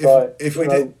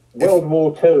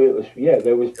War II, it was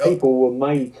there was people were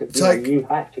made to. You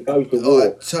had to go to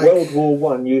war. World War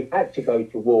One, you had to go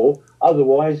to war.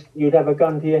 Otherwise, you'd have a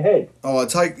gun to your head. Oh,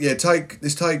 take the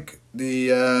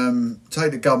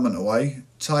government away.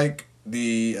 Take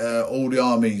the all the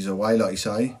armies away, like you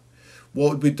say. What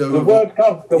would we do? The word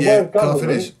government. Can I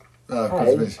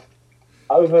finish?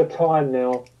 Over time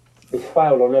now, it's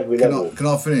failed on every level. Can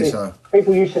I finish, though?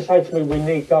 People used to say to me, we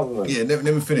need government. Yeah, let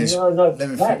me finish. No,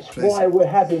 that's why we're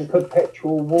having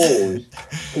perpetual wars,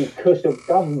 because of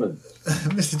government.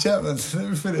 Mr. Chapman, let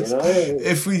me finish. You know?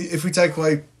 If we take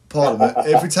away Parliament,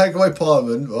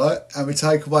 right, and we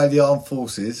take away the armed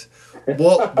forces,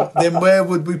 then where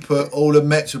would we put all the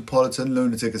metropolitan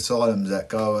lunatic asylums that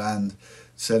go around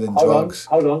selling drugs,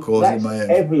 causing mayhem?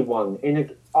 Everyone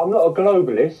I'm not a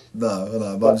globalist.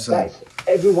 No, but that's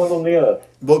everyone on the earth.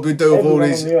 What we do with all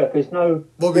these? Everyone on the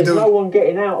earth. There's no one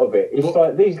getting out of it. It's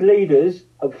like these leaders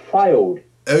have failed.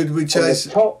 Who do we chase? From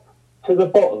the top to the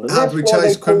bottom. And how do we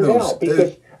chase criminals?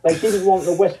 Because they didn't want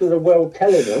the rest of the world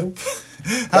telling them.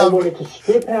 They wanted to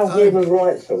strip our human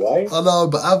rights away. I know,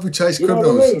 but have we chased criminals?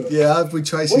 Know what I mean? Yeah, have we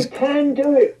chased? We can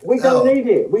do it. We don't need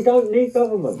it. We don't need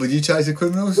government. Would you chase the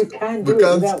criminals? We can do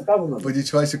it without government. Would you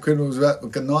chase the criminals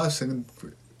with knives and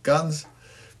guns?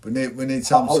 We need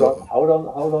some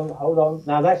Hold on.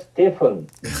 Now that's different.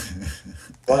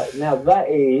 Right, now that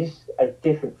is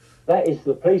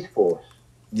the police force.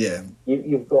 Yeah.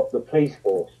 You've got the police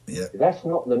force. Yeah. That's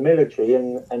not the military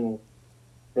and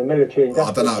the military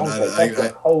industrial complex.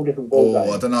 That's a whole different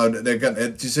ballgame. I don't know. They're going.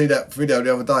 Did you see that video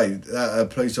the other day? A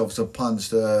police officer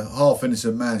punched a half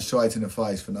innocent man straight in the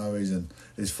face for no reason.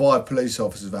 There's 5 police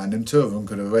officers around him. 2 of them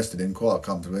could have arrested him quite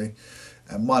comfortably,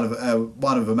 and one of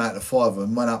them out of 5 of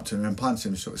them went up to him and punched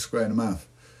him square in the mouth.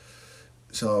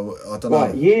 So I don't know.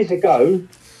 Right, years ago,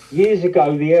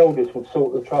 the elders would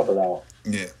sort the trouble out.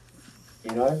 Yeah.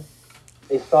 You know,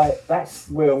 it's like that's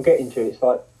where I'm getting to. It's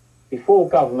like before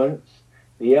governments,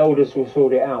 the elders will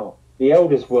sort it out. The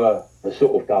elders were the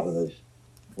sort of governors,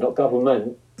 not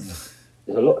government.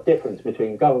 There's a lot of difference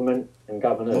between government and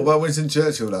governors. What about Winston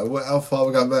Churchill though? How far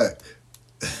we going back?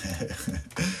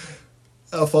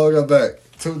 How far we going back?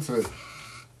 Talk to it.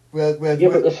 But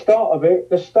the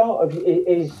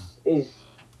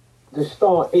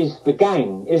start is the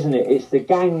gang, isn't it? It's the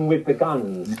gang with the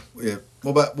guns. Yeah.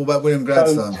 What about William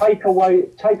Gladstone? So take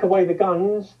away the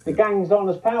guns. The gangs aren't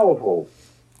as powerful.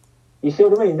 You see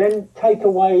what I mean? Then take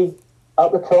away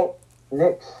at the top.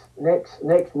 Next,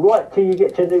 right till you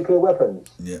get to nuclear weapons.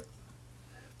 Yeah.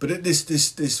 But this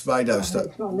radio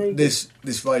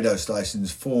this radio station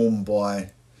is formed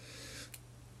by.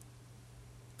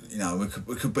 You know,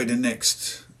 we could be the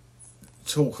next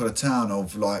talk of the town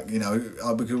of, like, you know,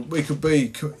 we could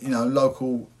be, you know,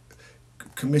 local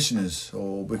commissioners,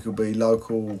 or we could be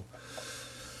local.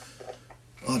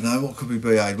 I don't know, what could we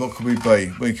be, Aid? What could we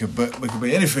be? We could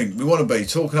be anything we want to be.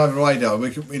 Talking over the radio, we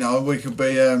could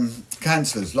be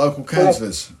councillors, local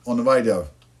councillors on the radio.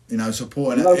 You know,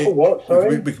 supporting local what?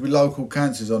 Sorry, we could be local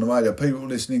councillors on the radio. People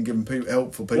listening, giving people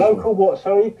help for people. Local what?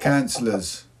 Sorry,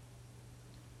 councillors.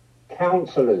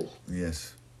 Councillors.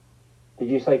 Yes. Did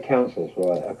you say councillors?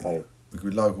 Right. Okay. We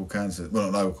could be local councillors.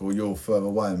 Well, not local. You're further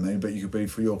away than me, but you could be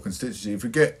for your constituency. If we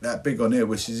get that big on here,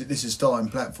 this is starting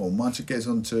platform. Once it gets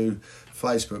onto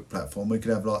Facebook platform, we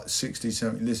could have like 60,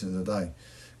 70 listeners a day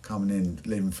coming in,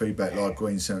 leaving feedback like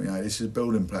Green 78. This is a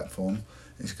building platform.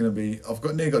 It's going to be. I've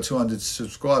nearly got 200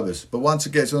 subscribers, but once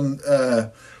it gets on,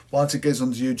 onto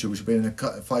YouTube, which will be in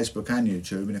Facebook and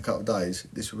YouTube in a couple of days,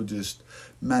 this will just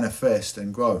manifest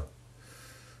and grow.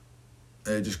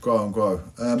 Just grow and grow.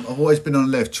 I've always been on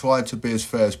the left, tried to be as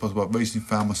fair as possible, but recently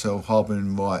found myself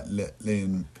harbouring right,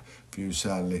 leaning views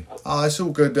sadly. It's all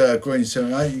good, Green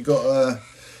 78. You got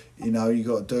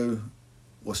to do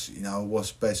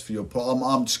what's best for your part.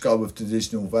 I'm just going with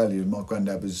traditional value. My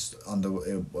granddad was under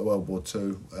World War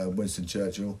II, Winston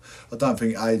Churchill. I don't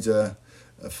think Aid's a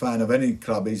fan of any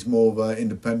club. He's more of an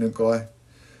independent guy.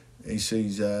 He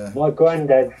sees. My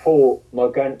granddad fought. My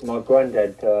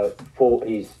granddad fought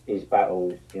his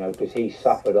battles. You know, because he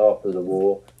suffered after the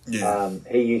war. Yeah.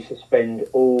 He used to spend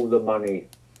all the money,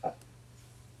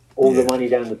 the money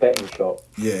down the betting shop.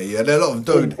 Yeah. There are a lot of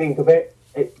them. Didn't think of it.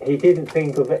 He didn't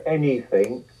think of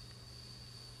anything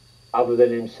other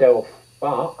than himself.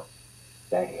 But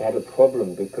he had a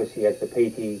problem because he had the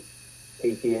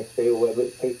PTSD or whatever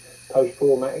it's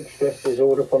post-traumatic stress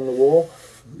disorder from the war.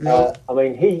 Yeah. I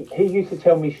mean, he used to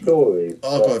tell me stories.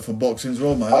 I got it for boxing as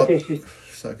well, mate.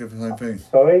 So give the same thing.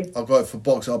 Sorry? I got it for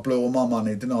boxing. I blew all my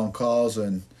money, didn't I, on cars,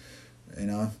 and, you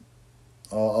know,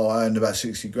 I earned about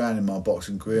 60 grand in my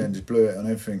boxing career and just blew it on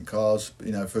everything, cars,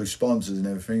 you know, through sponsors and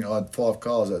everything. I had 5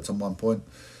 cars at one point.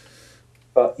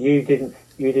 But you didn't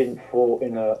fought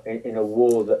in a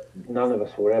war that none of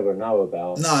us will ever know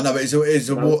about. No, but it's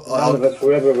a war. None of us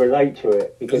will ever relate to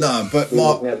it because but we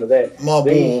was never there.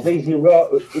 These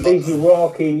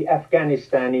Iraqi,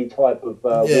 Afghanistani type of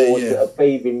wars that are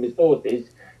thieving resources,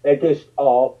 they just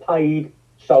are paid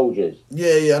soldiers. Yeah,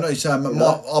 I know what you're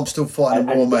saying. I'm still fighting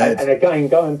a war in my head. And again,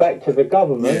 going back to the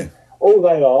government, all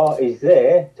they are is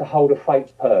there to hold a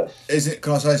fake purse.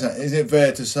 Can I say something? Is it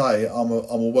fair to say I'm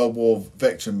a World War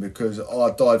veteran because I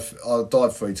died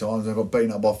 3 times and I got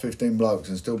beaten up by 15 blokes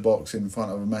and still boxing in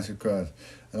front of a massive crowd,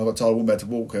 and I got told I wouldn't be able to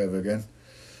walk ever again.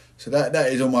 So that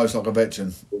is almost like a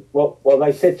veteran. Well,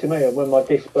 they said to me when my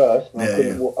disc burst, and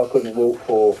I couldn't walk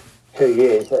for 2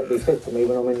 years. They said to me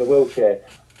when I'm in the wheelchair,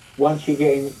 once you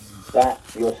get in that,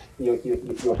 you're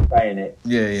staying it.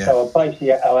 Yeah. So I basically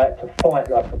had to fight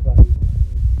like a bloody.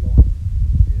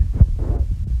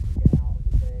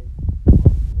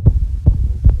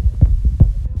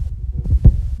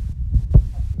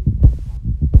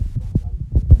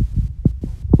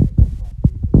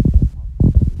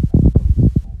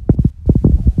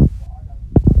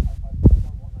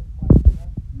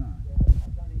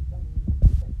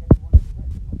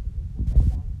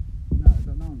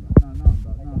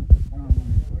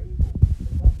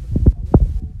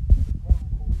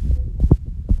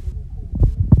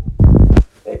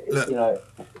 You know,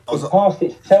 it's past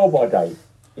its sell-by date.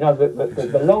 You know,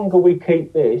 the longer we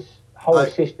keep this whole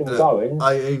system going...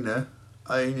 18 there.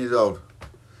 18 years old.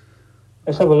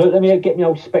 Let's have a look. Let me get my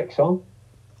old specs on.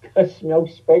 That's my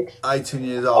old specs. 18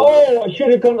 years old. Oh, I should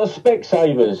have gone to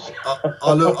Specsavers.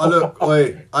 I look,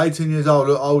 wait, 18 years old,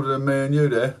 look older than me and you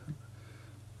there.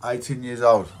 18 years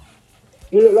old.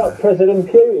 You look like President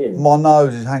Putin. My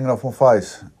nose is hanging off my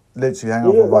face. Literally hanging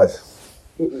off my face.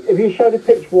 If you show the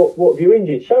picture, what have you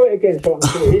injured? Show it again so I can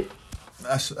see it.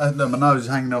 No, my nose is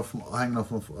hanging off my hang on.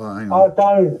 Oh,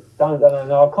 don't,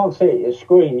 I can't see it. It's a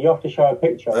screen. You have to show a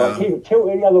picture. Like, tilt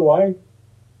it the other way.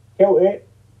 Tilt it.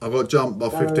 I got jumped by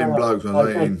 15 blokes when I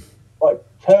was 18. Like,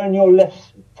 turn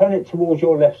it towards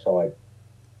your left side.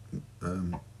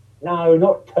 No,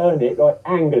 not turn it, like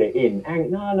angle it in.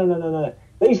 No.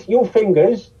 Your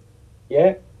fingers,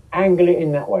 yeah, angle it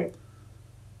in that way.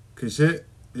 Can you see it?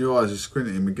 Your eyes are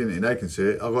squinting in the beginning, they can see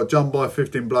it. I got jumped by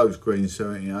 15 blokes, green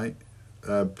 78.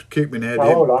 Kicked me in the head.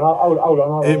 Hold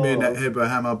on. Hit me in the head with a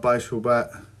hammer, baseball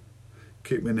bat.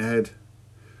 Kicked me in the head.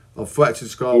 I've fractured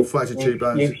skull, fractured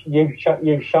cheekbones.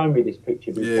 You've shown me this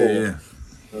picture before. Yeah.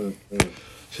 So, you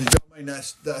know what I mean?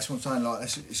 That's what I'm saying. Like,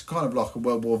 it's kind of like a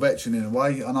World War veteran in a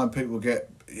way. I know people get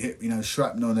hit,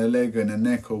 shrapnel on their leg and their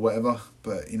neck or whatever,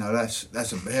 but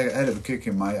that's a hell of a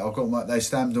kicking, mate. They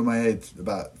stamped on my head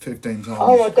about 15 times.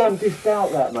 Oh, I don't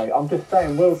discount that, mate. I'm just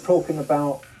saying we're talking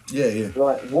about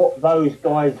like what those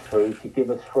guys through to give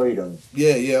us freedom.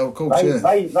 Yeah, of course.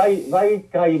 They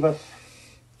gave us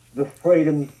the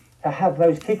freedom to have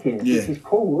those kickings, which is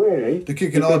cool, really. The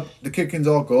kickings I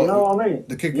got. You know what I mean?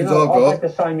 The kickings I got. I had the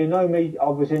same. You know me. I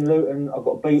was in Luton. I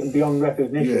got beaten beyond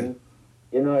recognition.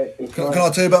 Yeah. Can I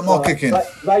tell you about my kicking?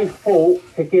 They fought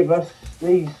to give us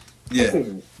these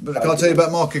kickings. But can I tell you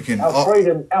about my kicking?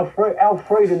 Our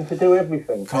freedom to do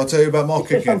everything. Can I tell you about my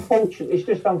kicking? It's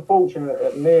just unfortunate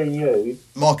that me and you.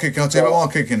 My kicking. Can I tell you about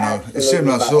my kicking though? It's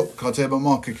similar. So, can I tell you about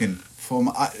my kicking? From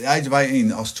the age of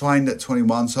 18, I was trained at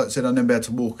 21, so I said I'd never be able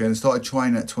to walk again. Started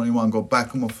training at 21, got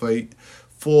back on my feet,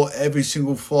 fought every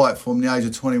single fight from the age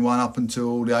of 21 up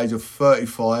until the age of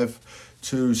 35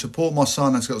 to support my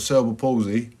son that's got cerebral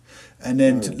palsy. And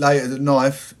then later at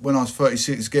night, when I was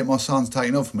 36, get my sons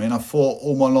taken off me. And I fought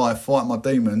all my life, fighting my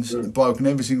demons, broken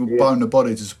every single bone in the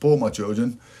body to support my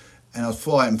children. And I was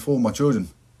fighting for my children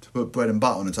to put bread and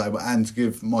butter on the table and to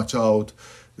give my child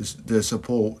the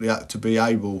support to be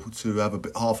able to have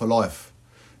half a life.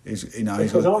 It's an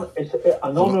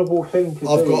honourable thing to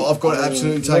do. I've got it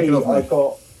absolutely taken off me.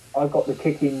 I got the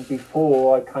kicking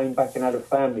before I came back and had a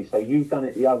family, so you've done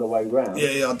it the other way round.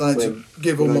 Yeah, I've done it to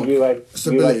give all my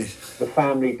stability. You had the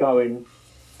family going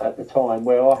at the time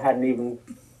where I hadn't even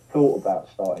thought about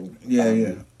starting.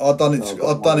 Yeah. I've done it to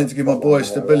give my boy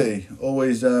stability.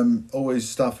 Always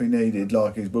stuff he needed,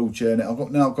 like his wheelchair. And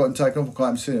I've got him taken off. I can't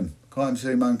even see him. Can't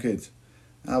even see my kids.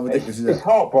 How ridiculous is that? It's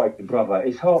heartbreaking, brother.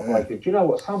 It's heartbreaking. Do you know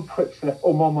what? Some pricks left,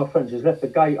 or one of my friends has left the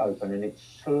gate open and it's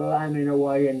slamming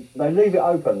away, and they leave it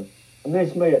open. And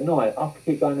there's me at night. I have to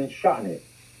keep going and shutting it.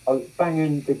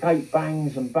 Banging, the gate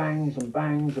bangs and bangs and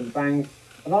bangs and bangs.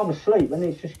 And I'm asleep and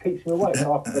it just keeps me awake.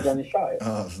 So I have to go down and shut it.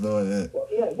 Oh, that's annoying,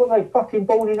 What are they fucking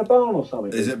born in a barn or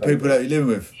something? Is it people that you live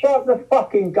with? Shut the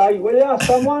fucking gate, will you,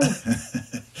 someone?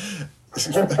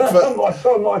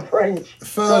 my French.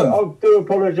 So I do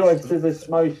apologise to this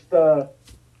most audience.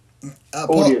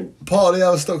 Part of the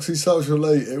Aristoxy social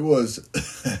elite, it was.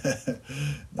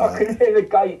 I can hear the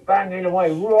gate banging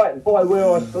away right by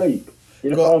where I sleep.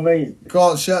 You know what I mean?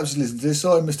 Grant Shapps, listen to this.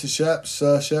 Sorry, Mr. Shapps,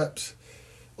 Sir Shapps.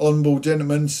 Honourable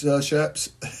gentleman, Sir Shapps.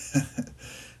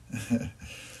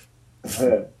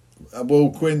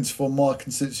 Will Quince from my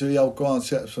constituency, old Grant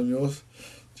Shapps from yours.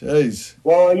 Jeez.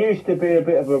 Well, I used to be a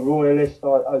bit of a royalist.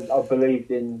 I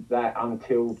believed in that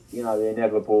until, the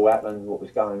inevitable happened, what was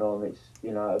going on. It's,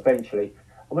 eventually.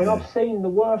 I mean, I've seen the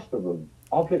worst of them.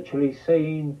 I've literally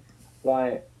seen,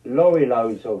 like, lorry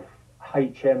loads of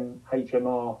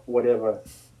HMR, whatever,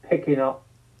 picking up,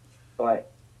 like,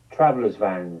 travellers'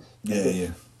 vans.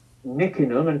 Nicking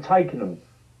them and taking them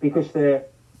because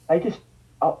it's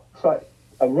like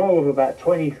a row of about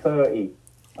 20, 30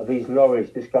 of these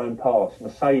lorries just going past.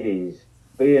 Mercedes,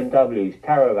 BMWs,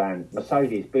 caravan,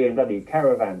 Mercedes, BMW,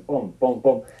 caravan, boom, boom,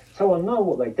 boom. So I know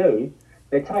what they do.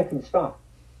 They're taking stuff.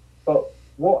 But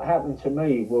what happened to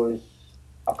me was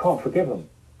I can't forgive them.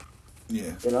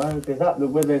 Yeah. There's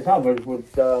others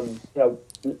with,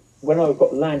 when I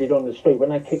got landed on the street, when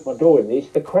they kicked my door in, it's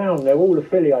the Crown, they're all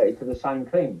affiliated to the same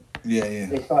thing. Yeah.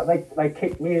 It's like they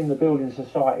kicked me and the building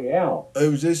society out.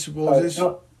 Who was this? What was this?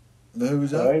 Who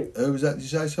was that? Sorry? Who was that, did you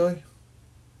say, sorry?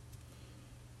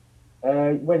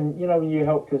 When you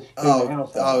helped us clean the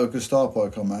house out. Oh, a Gestapo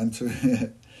command too.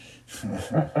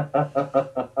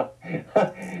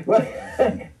 Well,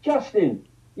 Justin,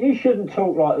 You shouldn't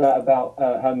talk like that about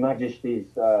Her Majesty's.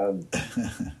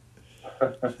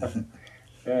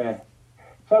 Yeah.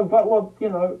 So, but well, you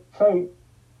know, so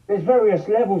there's various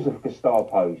levels of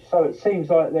Gestapo. So it seems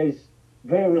like there's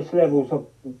various levels of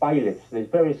bailiffs. There's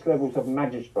various levels of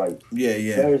magistrates. Yeah,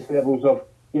 yeah. Various levels of,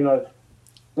 you know,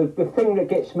 the thing that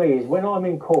gets me is when I'm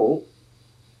in court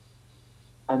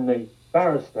and the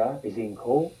barrister is in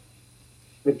court,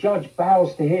 the judge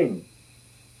bows to him.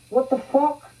 What the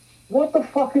fuck? What the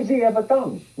fuck has he ever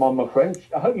done? Mind my French.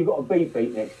 I hope you've got a beep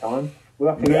next time. We'll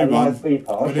have to get a live beep.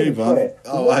 Oh,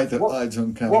 I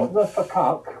don't care. What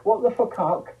the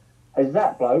fuck has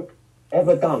that bloke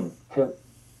ever done to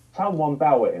someone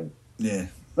bow at him? Yeah.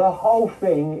 The whole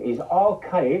thing is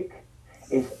archaic,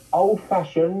 it's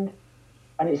old-fashioned,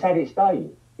 and it's had its day.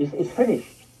 It's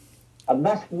finished. And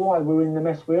that's why we're in the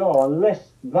mess we are, unless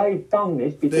they've done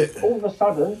this, because all of a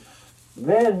sudden,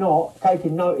 they're not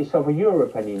taking notice of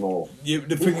Europe anymore.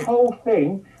 This whole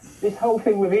thing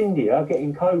with India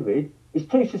getting COVID is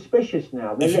too suspicious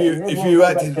now. If you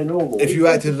acted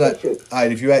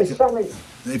something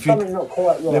not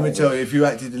quite right. Let me tell you, if you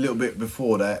acted a little bit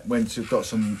before that, went to got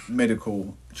some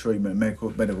medical treatment, medical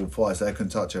advice, they couldn't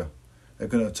touch her. They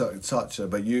couldn't touch her,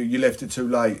 but you left it too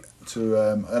late to.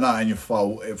 And that ain't your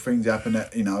fault. If things happen,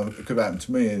 that it could happen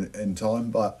to me in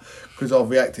time. But because I've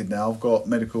reacted now, I've got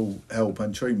medical help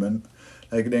and treatment.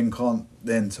 They then can't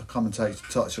come and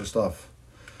touch your stuff.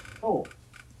 Oh.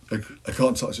 They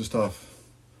can't touch your stuff.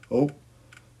 Oh.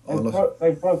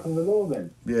 They've broken the law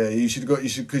then. Yeah, you should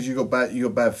because you got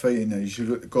bad feet in there. You should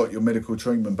have got your medical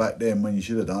treatment back then when you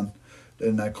should have done.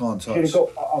 Then they can't touch.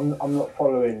 I'm not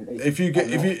following.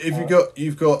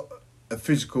 You've got a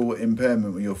physical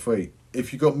impairment with your feet.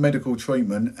 If you've got medical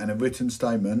treatment and a written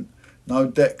statement, no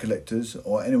debt collectors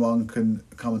or anyone can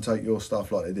come and take your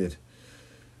stuff like they did.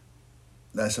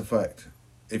 That's a fact.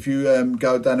 If you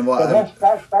go down the right.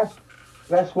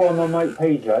 That's why my mate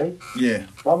PJ. Yeah.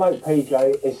 My mate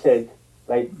PJ has said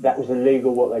that was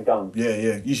illegal what they done. Yeah,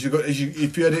 yeah. You should have got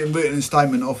if you had a written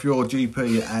statement off your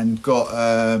GP and got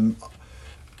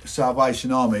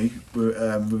Salvation Army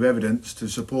with evidence to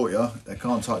support you, they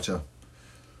can't touch her.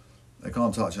 They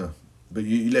can't touch her. But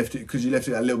you left it because you left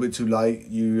it a little bit too late.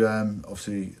 You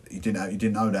obviously you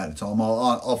didn't know that at the time.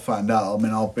 I found out. I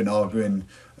mean, I've been arguing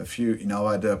a few. You know,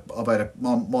 I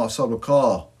sold a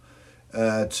car.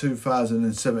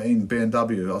 2017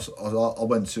 BMW. I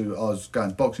was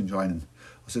going boxing training.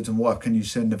 I said to my wife, "Can you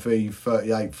send the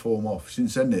V38 form off?" She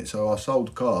didn't send it, so I sold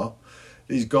the car.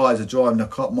 These guys are driving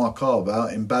my car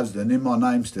about in Basden in my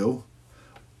name still.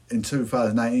 In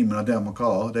 2018, when I down my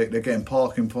car, they're getting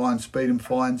parking fines, speeding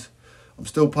fines. I'm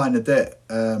still paying the debt.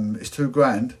 It's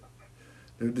 £2,000.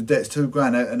 The debt's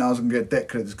 £2,000, and I was going to get debt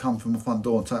collectors to come from my front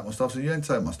door and take my stuff. So you ain't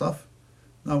take my stuff.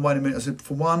 No, wait a minute. I said,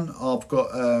 for one, I've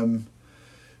got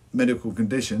medical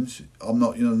conditions. I'm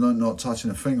not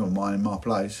touching a finger of mine in my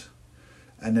place.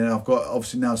 And then I've got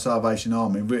obviously now Salvation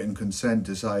Army written consent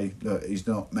to say that he's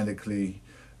not medically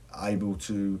able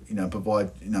to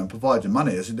provide the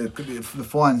money. I said the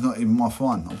fine's not even my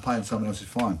fine. I'm paying someone else's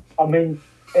fine. I mean,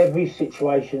 every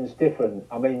situation's different.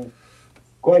 I mean,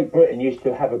 Great Britain used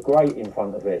to have a grate in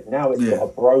front of it. Now it's got a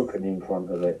broken in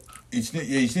front of it. You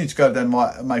just need to go down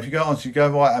right. Mate, if you go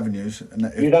right avenues,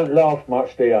 you don't laugh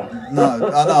much, do you?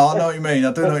 No, I know what you mean.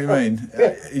 I do know what you mean.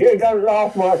 You don't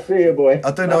laugh much, do you, boy?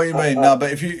 I do know what you mean. No,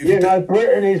 but if you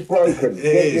Britain is broken.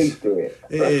 Get used to it.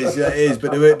 It is.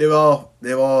 But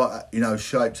there are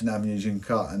shapes and avenues you can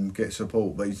cut and get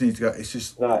support. But you need to go. It's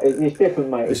just it's different,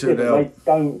 mate. It's different. They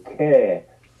don't care.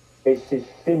 It's as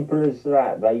simple as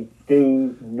that. They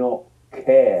do not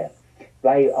care.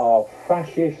 They are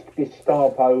fascist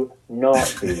Gestapo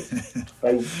Nazis.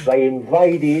 They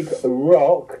invaded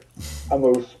Iraq and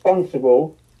were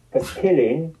responsible for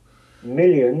killing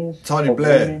millions of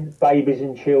women, babies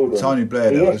and children. Tony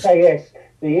Blair. The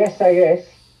SAS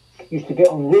used to get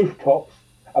on rooftops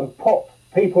and pop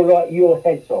people like your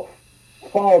heads off.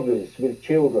 Fathers with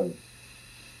children.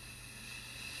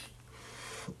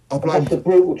 That's the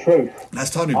brutal truth. That's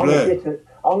Tony Blair.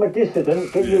 I'm a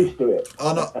dissident. Get used to it.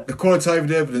 The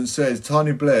qualitative evidence says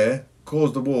Tony Blair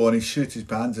caused the war and he shit his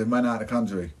pants and ran out of the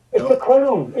country. It's the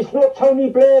Crown. It's not Tony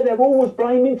Blair. They're always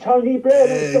blaming Tony Blair.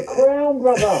 It's the Crown,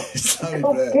 brother. It's Tony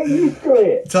Blair. Get used to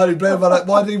it. Tony Blair.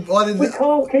 Why didn't we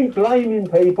can't keep blaming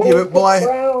people? Yeah,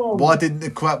 but why did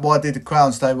the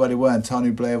Crown stay where they were and Tony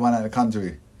Blair ran out of the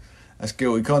country? That's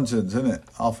guilty conscience, isn't it?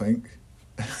 I think.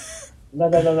 No.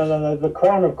 The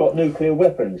Crown have got nuclear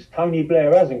weapons. Tony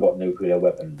Blair hasn't got nuclear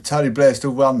weapons. Tony Blair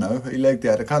still run though. He legged it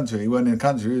out of the country. He wasn't in the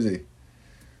country, was he?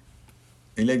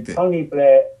 He legged it. Tony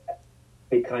Blair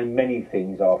became many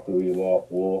things after the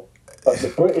Iraq War. But the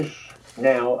British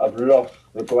now have lost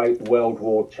the Great World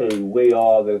War II. We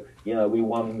are we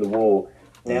won the war.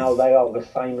 Now they are the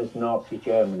same as Nazi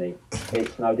Germany.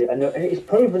 It's and it's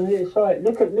proven. It's like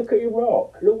look at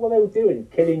Iraq. Look what they were doing,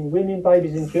 killing women,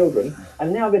 babies, and children,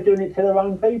 and now they're doing it to their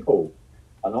own people.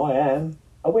 And I am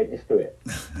a witness to it.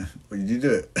 Well, you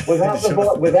do it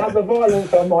without the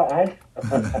violence, I might add.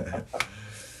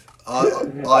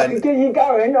 I can get you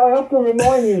going. I have to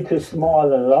remind you to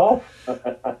smile and laugh.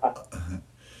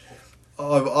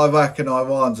 I reckon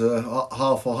Iran's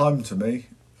half a home to me.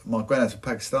 My granddad's from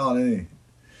Pakistan, isn't he?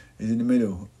 He's in the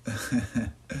middle.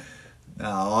 No,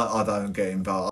 I don't get involved.